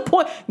 Get to the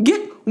point.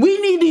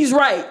 We need these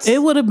rights.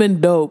 It would have been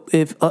dope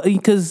if,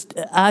 because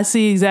I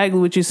see exactly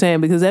what you're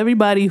saying, because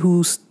everybody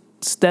who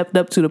stepped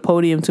up to the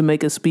podium to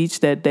make a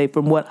speech that day,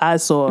 from what I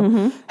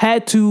saw,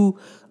 had to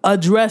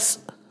address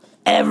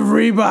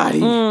everybody.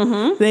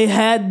 They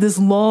had this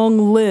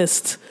long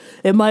list.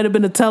 It might have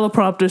been a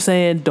teleprompter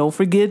saying, don't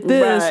forget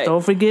this, Right.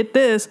 don't forget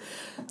this.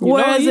 know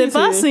Whereas if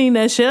I easy. seen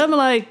that shit, I'm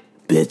like,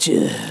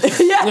 bitches.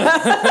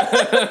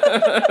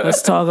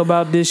 Let's talk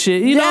about this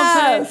shit. You know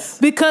what I'm saying?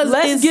 Because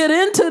Let's get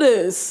into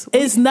this.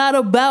 it's not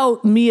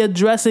about me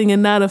addressing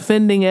and not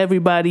offending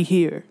everybody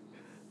here.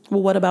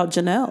 Well, what about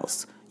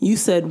Janelle's? You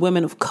said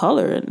women of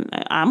color, and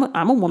I'm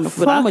a woman,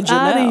 but I'm a Fuck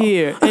Janelle. outta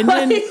here. And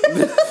then-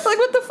 like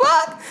what the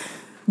fuck?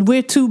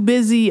 We're too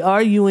busy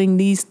arguing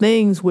these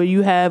things where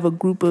you have a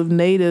group of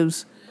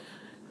natives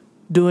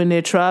doing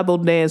their tribal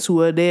dance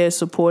who are there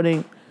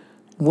supporting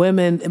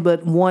women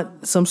but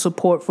want some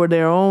support for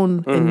their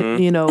own, and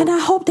And I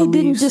hope they didn't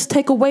beliefs. just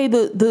take away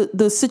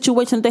the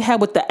situation they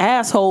had with the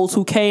assholes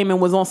who came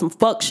and was on some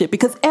fuck shit,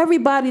 because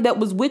everybody that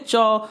was with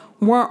y'all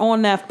weren't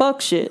on that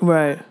fuck shit.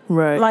 Right.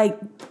 Like,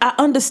 I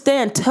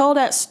understand. Tell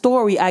that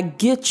story. I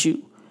get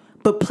you.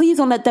 But please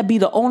don't let that be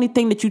the only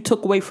thing that you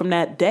took away from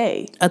that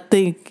day. I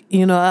think,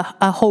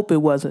 I hope it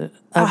wasn't.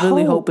 I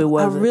really hope it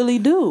wasn't. I really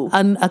do.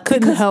 I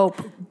couldn't Because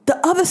help. The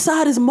other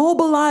side is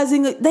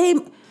mobilizing.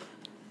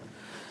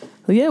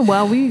 Yeah,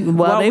 while we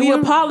were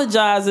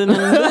apologizing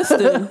and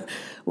listening.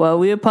 while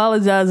we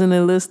apologizing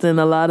and listing,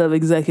 a lot of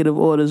executive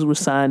orders were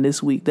signed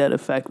this week that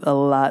affect a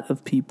lot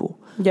of people.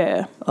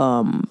 Yeah.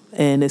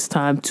 And it's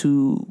time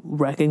to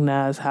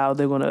recognize how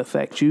they're going to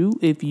affect you.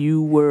 If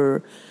you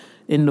were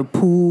in the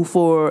pool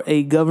for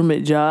a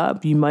government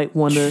job, you might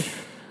want to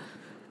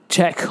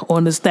check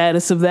on the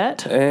status of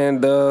that.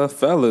 And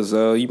fellas,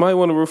 you might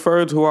want to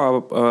refer to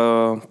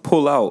our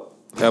pull out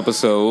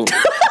episode.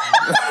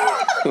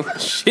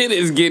 Shit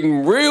is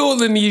getting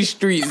real in these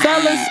streets.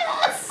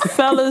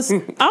 Fellas,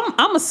 I'm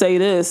gonna say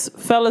this.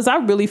 Fellas, I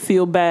really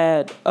feel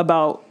bad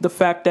about the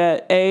fact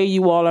that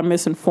you all are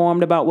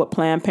misinformed about what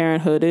Planned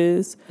Parenthood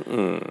is.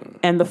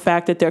 And the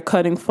fact that they're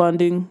cutting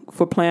funding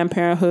for Planned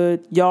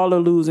Parenthood. Y'all are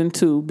losing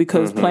too,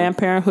 because Planned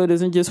Parenthood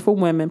isn't just for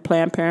women.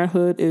 Planned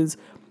Parenthood is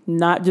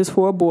not just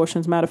for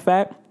abortions. Matter of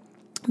fact,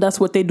 that's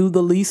what they do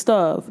the least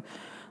of.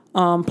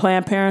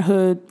 Planned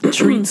Parenthood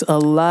Treats a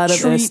lot of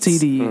treats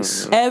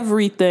STDs.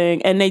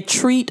 everything, and they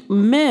treat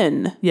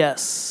men.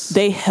 Yes.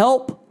 They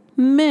help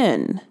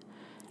men.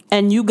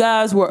 And you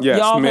guys were Yes,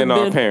 y'all men have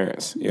are been,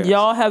 parents. Yes.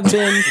 Y'all have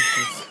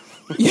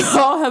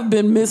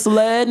been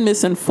misled,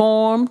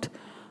 misinformed,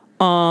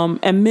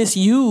 and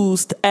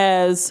misused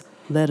as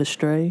led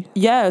astray.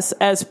 Yes,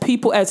 as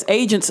people, as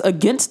agents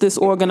against this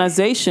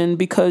organization,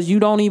 because you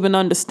don't even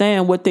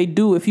understand what they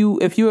do. If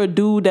you're a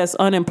dude that's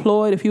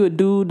unemployed, if you're a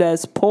dude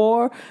that's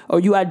poor, or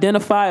you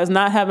identify as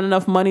not having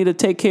enough money to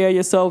take care of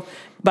yourself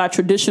by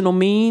traditional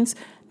means,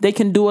 they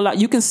can do a lot.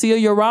 You can see a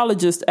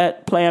urologist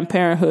at Planned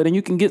Parenthood, and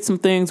you can get some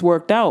things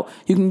worked out.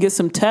 You can get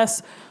some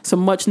tests, some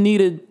much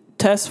needed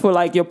tests for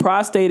like your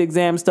prostate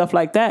exam, stuff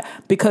like that,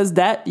 because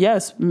that,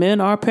 yes,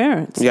 men are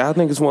parents. Yeah, I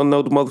think it's one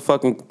of the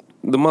motherfucking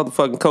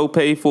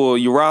copay for a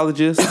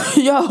urologist.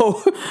 Yo.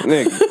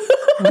 Nigga.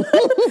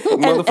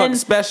 Motherfucking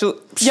special.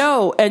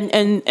 Yo,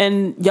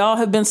 and y'all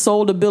have been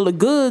sold a bill of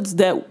goods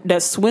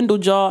that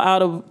swindled y'all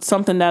out of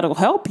something that'll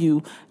help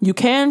you. You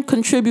can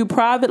contribute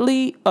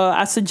privately.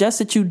 I suggest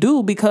that you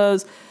do,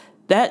 because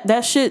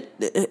that shit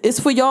is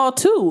for y'all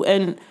too.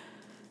 And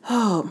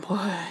oh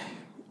boy.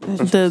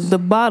 The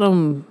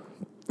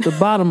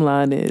bottom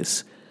line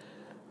is,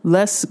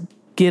 let's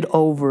get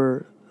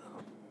over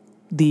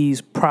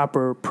these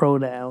proper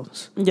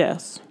pronouns.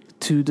 Yes.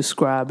 To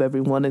describe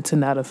everyone and to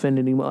not offend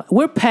anyone.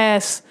 We're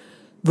past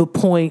the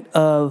point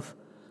of,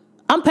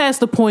 I'm past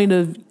the point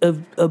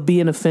of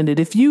being offended.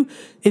 If you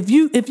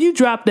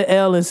dropped the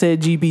L and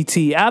said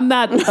GBT, I'm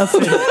not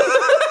offended.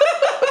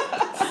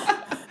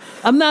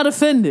 I'm not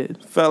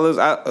offended. Fellas,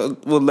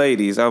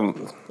 ladies,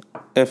 and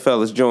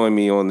fellas, join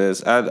me on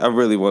this. I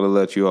really want to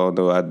let you all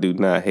know I do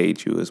not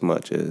hate you as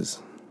much as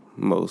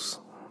most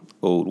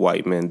old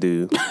white men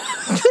do.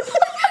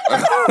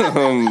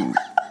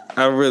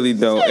 I really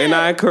don't. And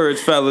I encourage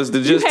fellas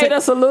to just... You hate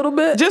us a little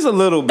bit? Just a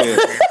little bit.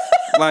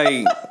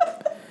 Like,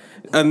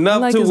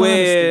 enough to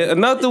where...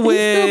 He still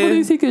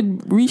believes he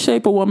could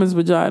reshape a woman's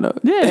vagina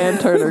and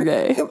turn her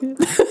gay.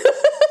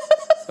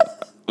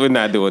 We're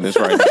not doing this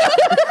right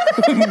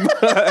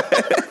now.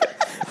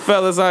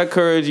 Fellas, I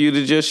encourage you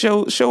to just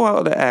show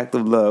out the act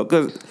of love,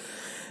 because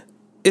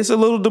it's a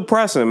little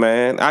depressing,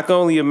 man. I can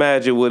only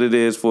imagine what it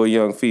is for a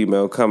young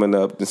female coming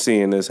up and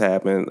seeing this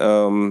happen.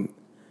 And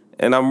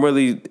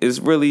it's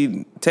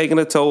really taking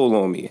a toll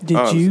on me. Did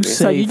honestly. you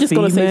say So you just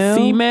gonna say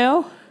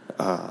female?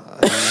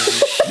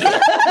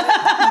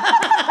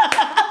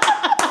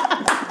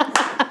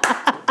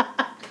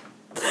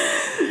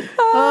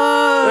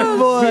 Oh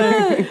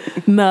boy!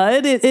 No,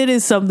 it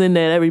is something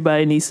that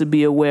everybody needs to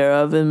be aware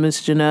of. And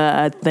Miss Janelle,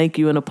 I thank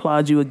you and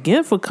applaud you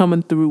again for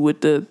coming through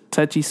with the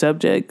touchy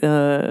subject.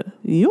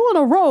 You on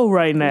a roll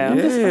right now.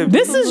 Yeah,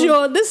 this is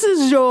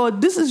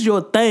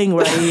your thing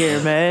right here,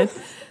 man.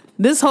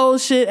 This whole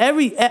shit,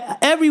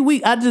 every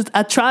week,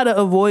 I try to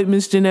avoid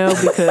Miss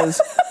Janelle because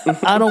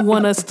I don't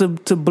want us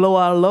to blow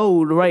our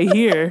load right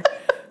here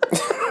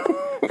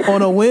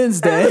on a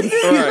Wednesday.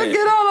 Right.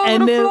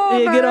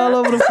 Get all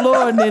over the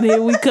floor, and then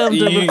here we come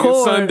to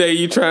record. Sunday,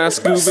 you try and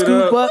scoop it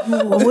up.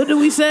 What do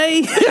we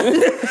say?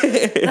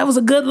 That was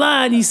a good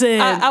line you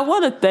said. I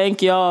want to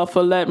thank y'all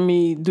for letting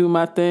me do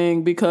my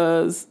thing,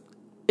 because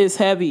it's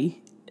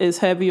heavy. It's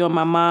heavy on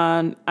my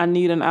mind. I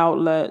need an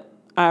outlet.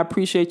 I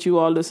appreciate you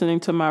all listening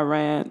to my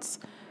rants.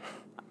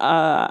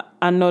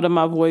 I know that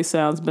my voice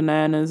sounds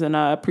bananas, and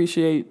I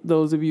appreciate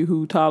those of you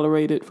who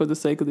tolerate it for the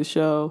sake of the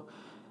show.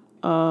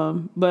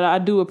 But I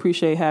do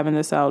appreciate having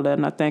this outlet,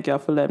 and I thank y'all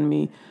for letting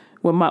me.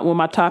 When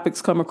my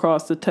topics come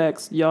across the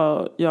text,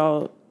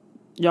 y'all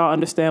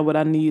understand what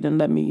I need and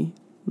let me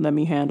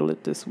handle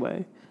it this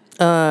way.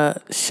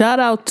 Shout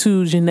out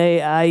to Jhené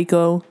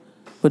Aiko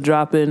for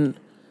dropping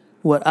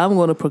what I'm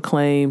going to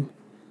proclaim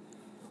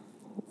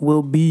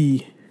will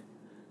be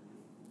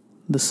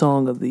the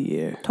song of the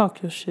year.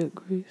 Talk your shit,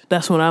 Grease.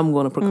 That's what I'm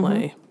going to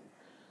proclaim.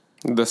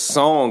 Mm-hmm. The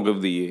song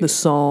of the year. The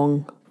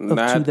song of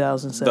Not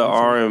 2017. the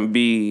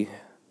R&B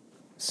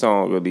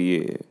song of the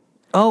year.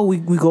 Oh,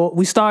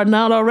 we starting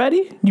out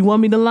already? You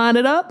want me to line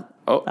it up?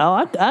 Oh,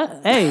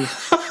 hey,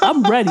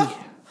 I'm ready.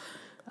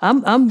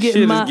 I'm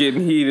getting shit is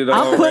getting heated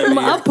already.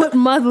 I'm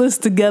putting my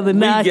list together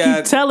now. I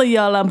keep telling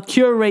y'all I'm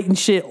curating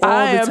shit all the time.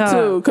 I am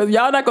too, because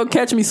y'all not gonna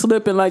catch me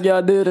slipping like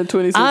y'all did in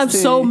 2016. I'm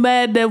so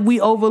mad that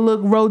we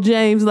overlooked Ro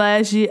James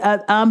last year.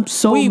 I'm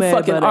so mad. We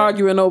fucking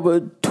arguing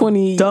over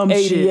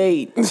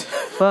 2088.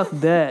 Fuck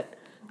that.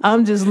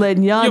 I'm just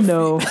letting y'all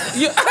know.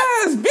 Your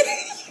eyes, B.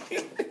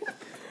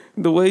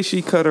 The way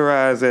she cut her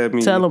eyes at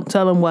me. Tell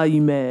them why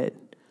you mad.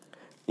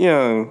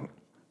 Young.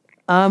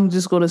 I'm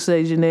just going to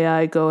say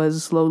Jhené Aiko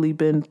has slowly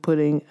been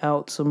putting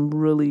out some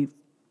really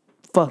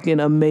fucking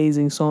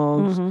amazing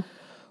songs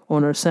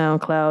on her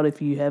SoundCloud.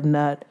 If you have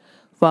not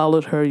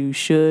followed her, you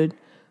should.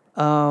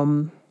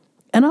 And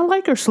I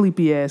like her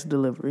sleepy ass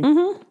delivery.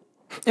 Mm-hmm.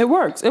 It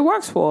works. It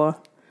works for her.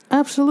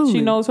 Absolutely.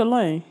 She knows her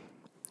lane.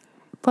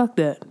 Fuck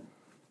that.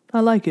 I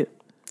like it.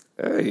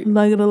 Hey. I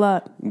like it a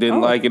lot. Didn't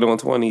like it on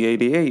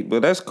 2088,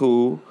 but that's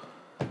cool.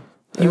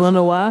 You want to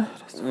know why?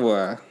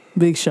 Why?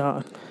 Big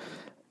Sean.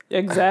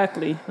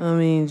 Exactly. I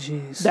mean,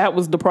 jeez. That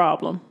was the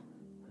problem.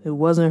 It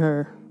wasn't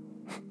her.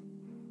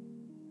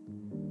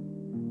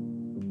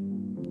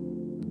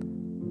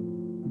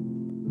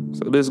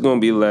 So this is going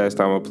to be the last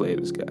time I play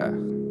this guy.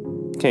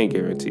 Can't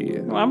guarantee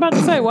it. Well, I'm about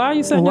to say, why are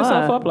you setting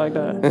yourself up like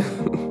that?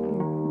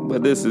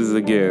 But this is,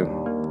 again,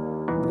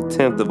 the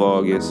 10th of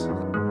August,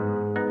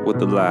 with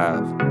the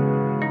live.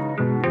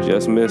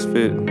 Just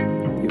Misfit,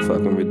 you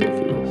fucking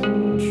ridiculous.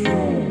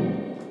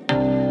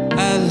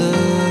 I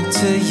look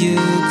to you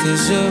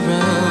 'cause you're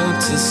up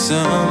to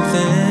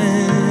something.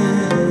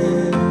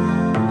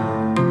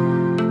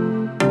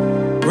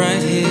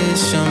 Right here,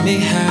 show me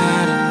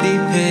how to be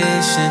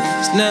patient.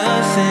 It's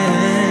nothing.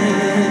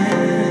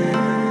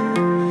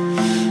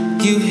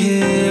 You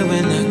hear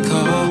when I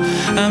call,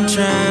 I'm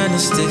trying to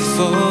stay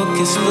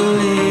focused,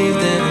 believe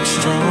that I'm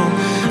strong.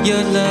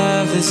 Your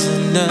love is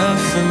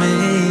enough for me.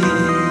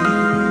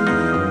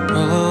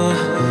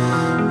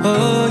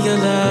 Oh, your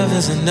love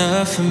is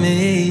enough for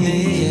me,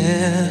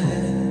 yeah.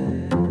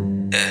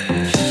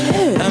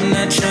 I'm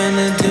not trying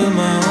to do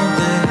my own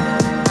thing,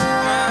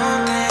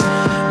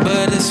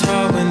 but it's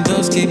hard when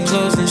doors keep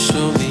closing.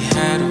 Show me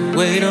how to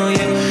wait on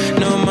you.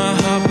 Know my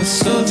heart, but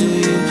so do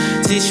you.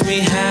 Teach me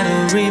how to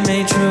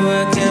remain true.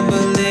 I can't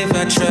believe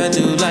I tried to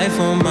do life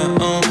on my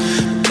own.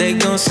 They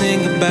gon'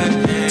 sing about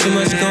it. Too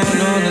much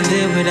going on to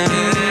live without.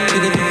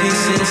 Pick up the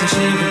pieces and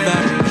share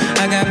about it.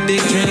 I got big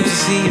dreams to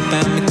see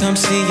about me. Come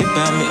see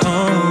about me.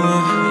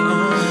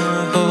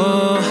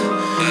 Oh,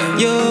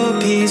 your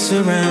peace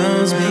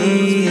surrounds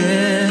me.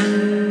 Yeah.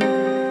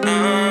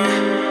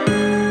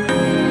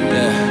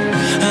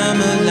 I'm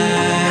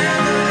alive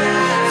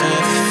for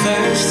the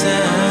first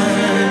time.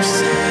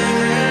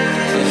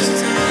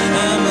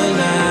 I'm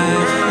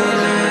alive.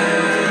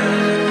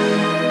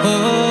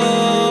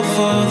 Oh,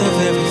 for the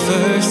very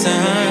first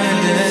time.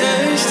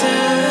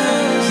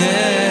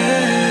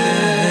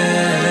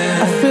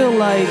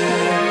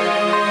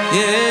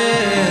 Yeah.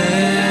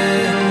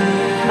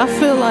 I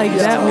feel like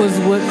that was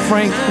what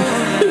Frank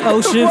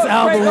Ocean's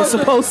album was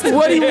supposed to.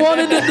 What he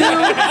wanted to do.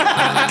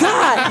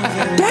 God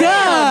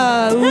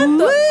damn.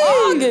 The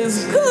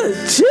August. Good.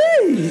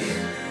 Gee.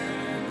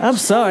 I'm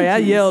sorry, I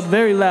yelled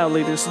very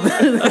loudly this.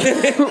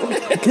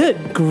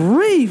 Good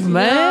grief,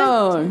 man.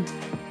 No.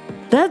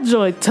 That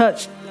joint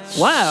touched.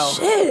 Wow.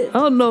 Shit. I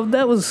don't know if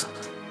that was.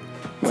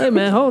 Wait,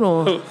 man, hold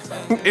on.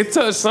 It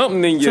touched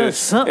something in your my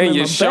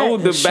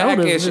shoulder back.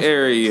 backish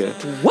area.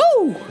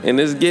 Woo! And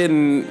it's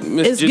getting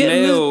Miss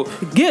Janelle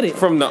get it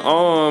from the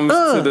arms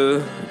to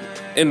the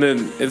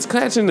it's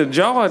catching the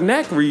jaw and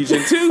neck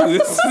region too.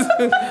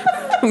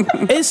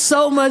 It's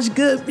so much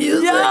good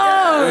music.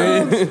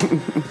 Yo.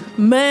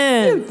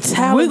 Man,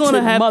 we're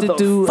gonna have to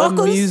do a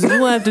motherfuckers. music. We're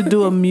gonna have to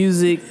do a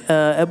music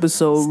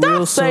episode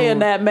real Stop saying soon.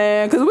 that,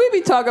 man, because we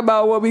be talking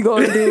about what we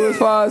gonna do as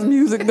far as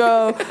music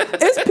go.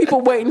 It's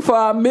people waiting for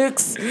our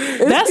mix.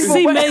 That's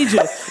C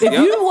major. If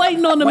you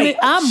waiting on the mix,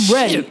 I'm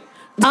ready.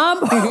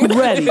 I'm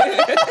ready.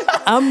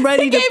 I'm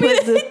ready to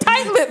put He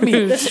tight-lipped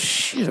me.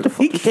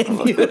 He gave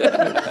you.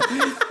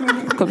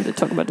 Come to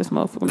talk about this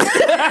motherfucker.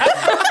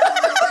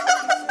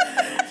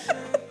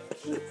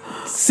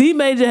 C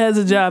Major has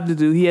a job to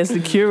do. He has to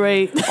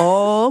curate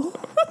all,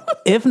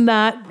 if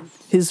not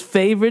his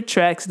favorite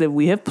tracks that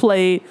we have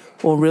played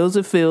on Reels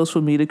and Feels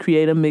for me to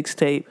create a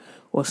mixtape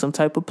or some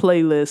type of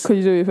playlist. Could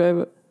you do me a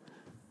favor?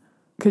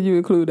 Could you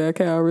include that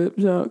Cal Rip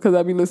jump? Because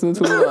I be listening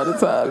to it all the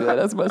time. Yeah,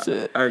 that's my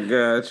shit. I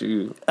got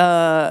you.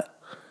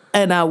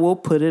 And I will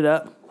put it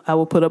up. I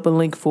will put up a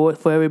link for it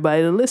for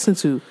everybody to listen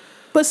to.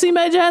 But C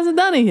Major hasn't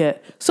done it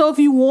yet. So if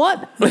you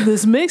want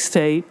this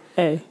mixtape,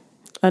 Hey,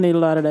 I need a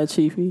lot of that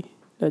Chiefy.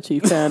 That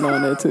Chief fan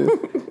on there too.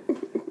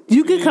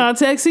 you can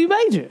contact C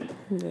Major.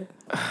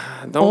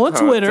 Don't on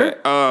Twitter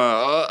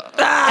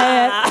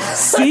at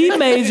C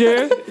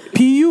Major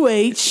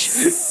PUH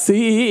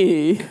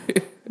C.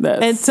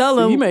 and tell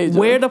him C-Major.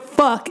 where the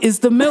fuck is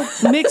the milk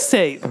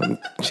mixtape.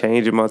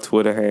 changing my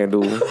Twitter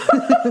handle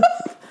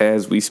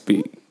as we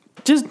speak.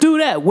 Just do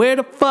that. Where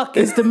the fuck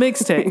is the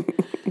mixtape?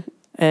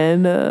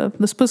 And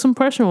let's put some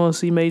pressure on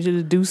C Major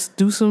to do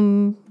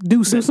some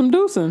deucing. Do some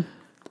deucing.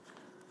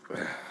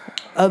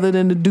 Other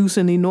than the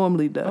deucing he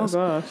normally does.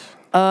 Oh gosh.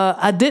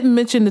 I didn't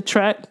mention the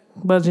track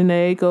by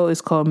Jhené Aiko.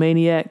 It's called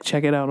Maniac.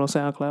 Check it out on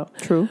SoundCloud.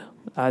 True.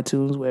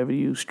 iTunes, wherever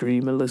you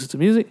stream and listen to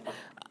music.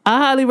 I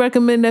highly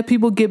recommend that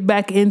people get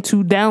back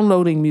into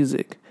downloading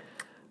music.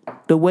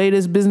 The way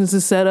this business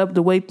is set up,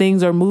 the way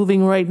things are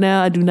moving right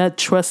now, I do not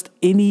trust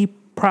any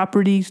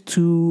properties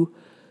to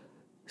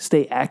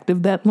stay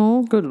active that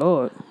long. Good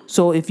Lord.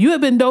 So if you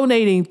have been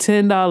donating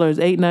 $10,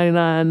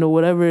 $8.99 or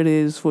whatever it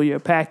is for your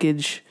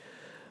package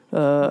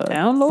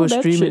Download for that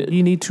streaming, shit.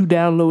 you need to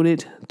download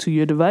it to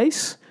your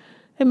device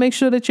and make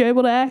sure that you're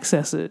able to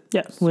access it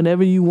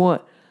whenever you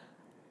want.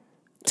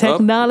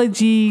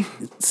 Technology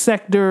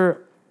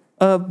sector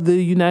of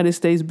the United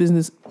States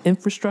business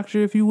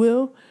infrastructure, if you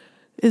will,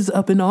 is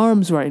up in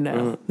arms right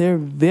now. They're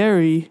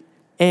very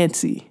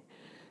antsy.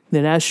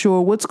 They're not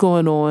sure what's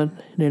going on.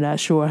 They're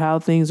not sure how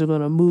things are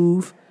going to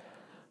move.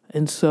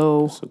 And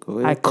so Go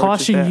ahead I and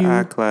caution purchase you.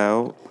 that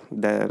iCloud,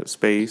 data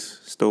space,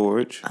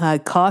 storage. I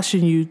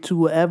caution you to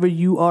whatever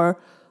you are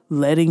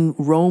letting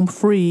roam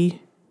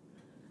free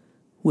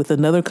with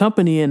another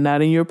company and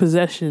not in your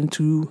possession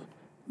to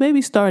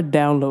maybe start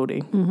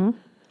downloading,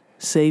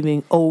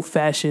 saving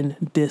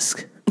old-fashioned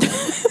disc.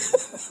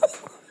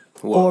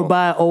 Or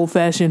buy an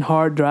old-fashioned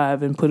hard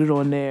drive and put it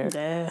on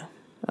there.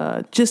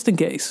 Just in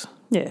case.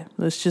 Yeah,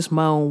 that's just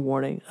my own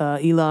warning.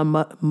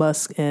 Elon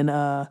Musk and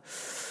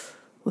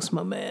what's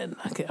my man?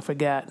 I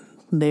forgot.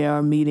 They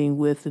are meeting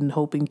with and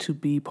hoping to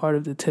be part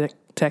of the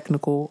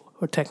technical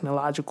or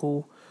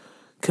technological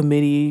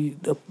committee,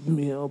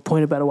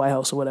 appointed by the White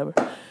House or whatever.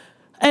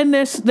 And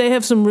they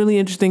have some really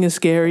interesting and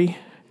scary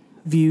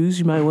views.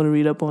 You might want to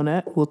read up on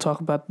that. We'll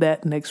talk about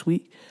that next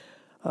week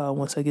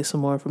once I get some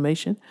more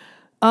information.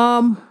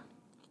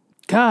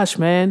 Gosh,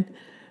 man.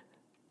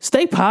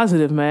 Stay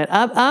positive, man.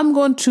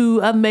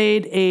 I've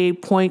made a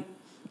point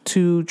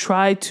to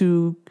try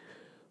to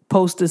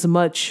post as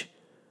much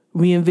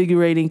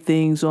reinvigorating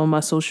things on my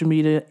social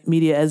media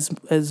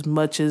as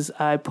much as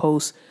I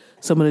post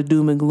some of the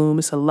doom and gloom.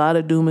 It's a lot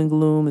of doom and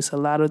gloom. It's a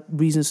lot of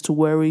reasons to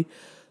worry.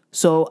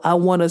 So I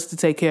want us to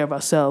take care of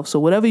ourselves. So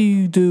whatever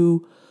you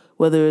do,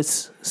 whether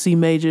it's C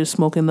Major,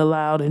 smoking the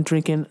loud and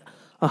drinking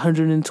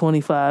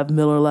 125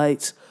 Miller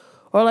Lights,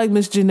 or like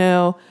Miss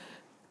Janelle,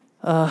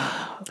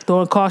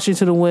 throwing caution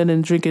to the wind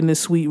and drinking this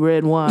sweet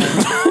red wine.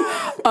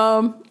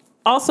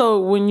 Also,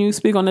 when you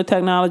speak on the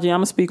technology, I'm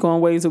going to speak on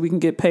ways that we can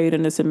get paid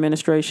in this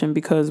administration,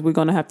 because we're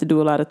going to have to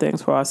do a lot of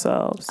things for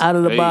ourselves. Out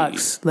of the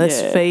box.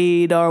 Let's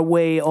fade our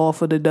way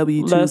off of the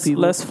W-2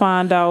 people. Let's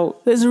find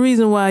out. There's a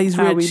reason why he's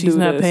rich. He's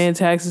not paying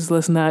taxes.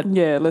 Let's not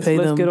let's pay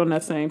them. get on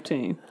that same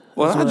team.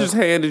 Well, I just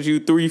handed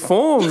you 3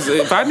 forms.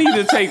 If I need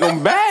to take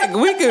them back,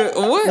 we could.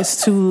 What?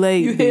 It's too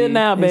late. You here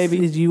now,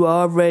 baby. You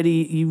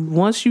already.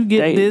 Once you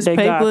get this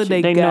paper,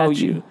 they got know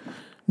you.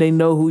 They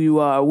know who you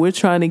are. We're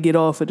trying to get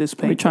off of this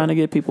paper. We're trying to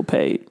get people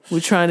paid. We're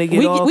trying to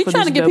get off. We're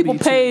trying to get people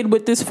W2. paid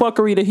with this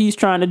fuckery that he's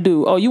trying to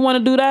do. Oh, you want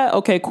to do that?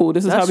 Okay, cool.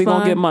 This is how we're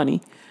gonna get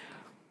money,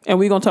 and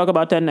we're gonna talk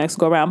about that next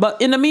go around. But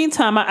in the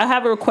meantime, I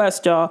have a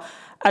request, y'all.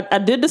 I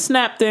did the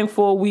Snap thing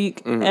for a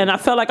week, and I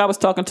felt like I was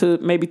talking to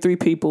maybe 3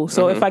 people.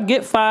 So if I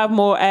get 5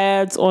 more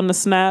ads on the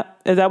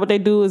Snap, is that what they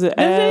do? Is it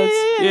ads?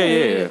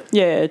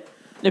 Yeah.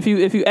 If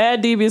you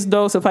add Devious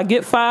Dose, if I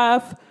get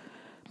 5,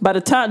 by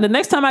the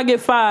next time I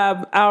get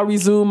 5, I'll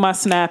resume my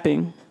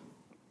snapping.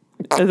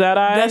 Is that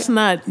all right? That's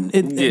not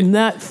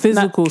not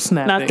physical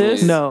snapping. Not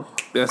this? No.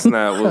 That's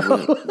not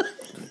what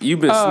you've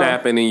been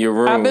snapping in your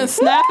room. I've been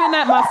snapping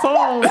at my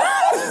phone.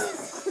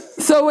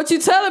 So what you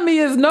telling me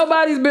is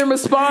nobody's been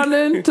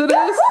responding to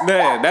this?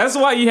 Man, that's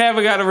why you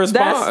haven't got a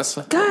response.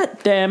 God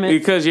damn it.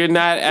 Because you're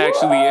not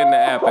actually in the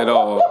app at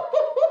all.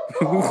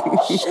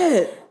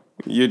 Shit.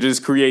 You're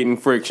just creating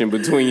friction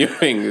between your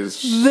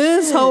fingers.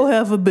 This whole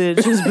heifer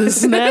bitch has been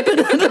snapping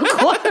in the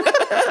corner,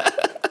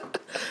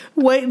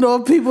 waiting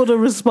on people to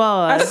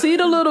respond. I see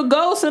the little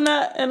ghost and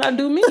I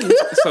do me.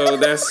 So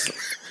that's...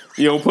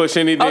 You don't push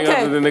anything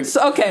other than the...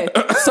 So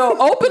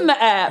open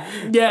the app.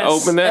 Yes.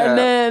 Open the app.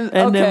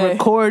 And then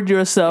record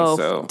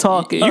yourself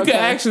talking. You can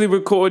actually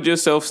record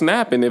yourself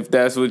snapping if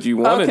that's what you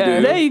want to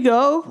do. There you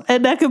go.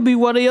 And that could be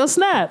one of your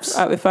snaps.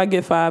 If I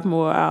get 5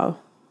 more, I'll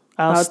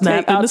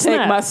snap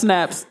take my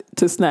snaps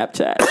to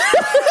Snapchat.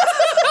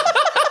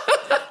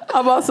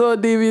 I'm also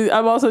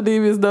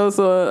Devious Dose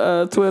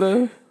on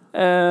Twitter,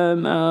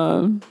 and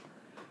I'm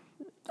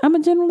a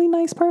generally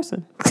nice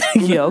person.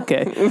 Yeah,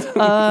 okay.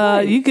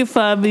 You can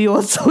find me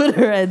on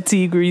Twitter at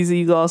T Greasy.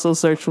 You can also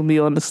search for me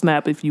on the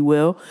Snap, if you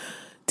will.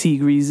 T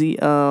Greasy.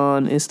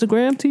 On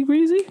Instagram, T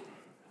Greasy?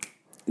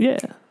 Yeah,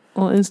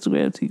 on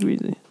Instagram, T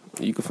Greasy.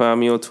 You can find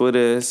me on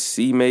Twitter at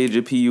C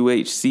Major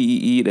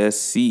PUHCEE. That's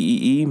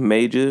CEE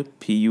Major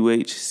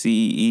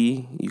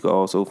PUHCEE. You can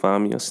also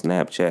find me on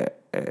Snapchat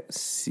at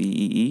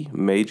CEE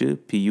Major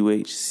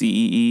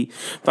PUHCEE.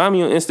 Find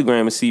me on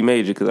Instagram at C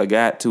Major, because I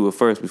got to it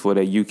first before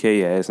that UK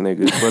ass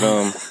nigga.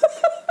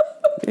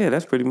 But yeah,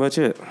 that's pretty much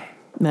it.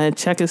 Now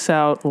check us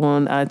out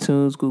on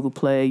iTunes, Google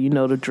Play. You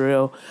know the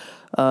drill.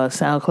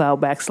 SoundCloud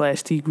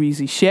 /T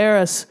Greasy. Share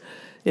us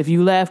if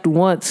you laughed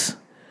once.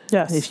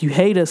 Yes. If you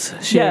hate us,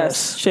 share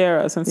us. Share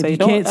us and say, you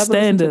can't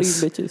stand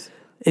us, bitches.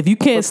 If you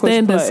can't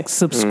stand us,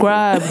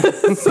 subscribe.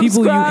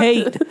 People you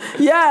hate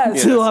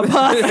to our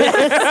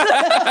podcast.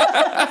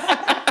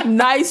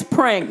 Nice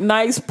prank.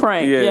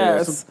 Yeah.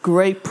 Yes.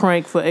 Great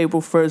prank for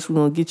April 1st. We're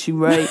going to get you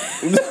right.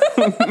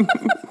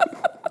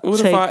 What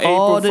Take if our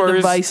all April the 1st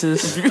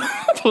devices.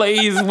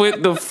 plays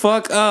with the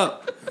fuck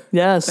up?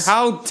 Yes.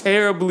 How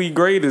terribly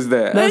great is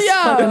that? That's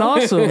fucking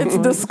awesome. It's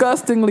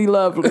disgustingly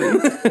lovely.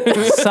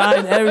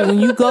 Sign when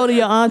you go to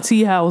your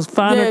auntie house,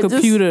 find her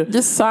computer,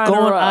 just sign go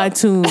her on up.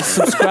 iTunes,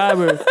 subscribe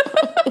her.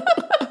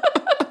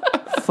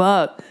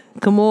 Fuck.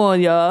 Come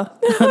on, y'all.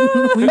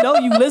 We know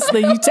you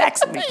listening. You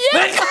text me.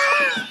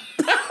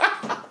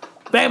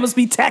 They must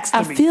be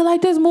texting me. I feel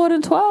like there's more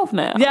than 12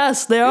 now.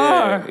 Yes, there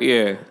are.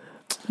 Yeah.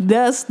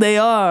 Yes, they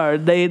are.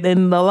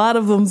 And a lot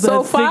of them.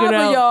 So 5 figured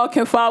of out, y'all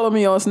can follow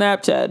me on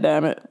Snapchat.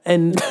 Damn it!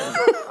 And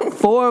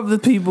 4 of the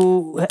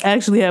people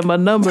actually have my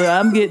number.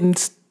 I'm getting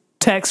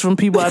texts from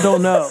people I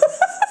don't know.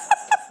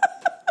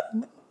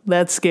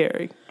 That's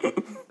scary.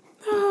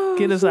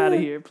 Get us out of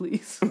here,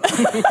 please.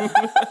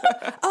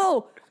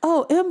 Oh,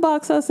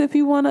 inbox us if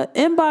you want to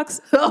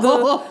inbox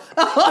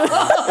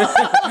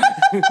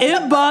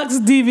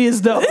Inbox Devious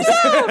Dose.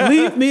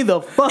 Leave me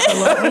the fuck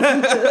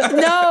alone.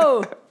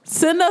 No.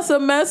 Send us a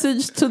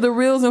message to the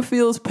Reels and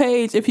Feels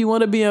page if you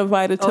want to be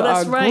invited to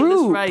our group.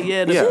 That's right.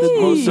 Yeah, Yeah,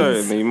 most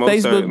certainly. Most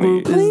Facebook certainly.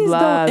 group is Please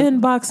live.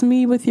 don't inbox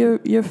me with your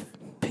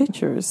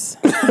pictures.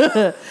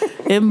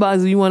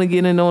 Inbox, if you want to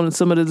get in on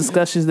some of the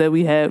discussions that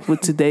we had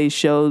with today's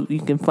show, you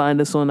can find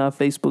us on our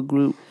Facebook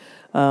group.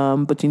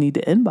 But you need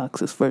to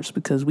inbox us first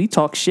because we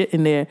talk shit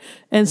in there.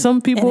 And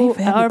some people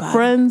for are everybody.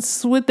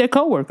 friends with their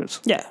coworkers.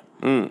 Yeah.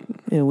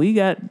 And we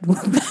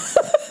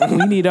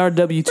need our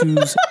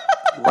W-2s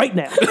right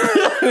now.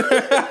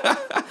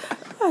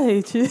 I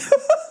hate you.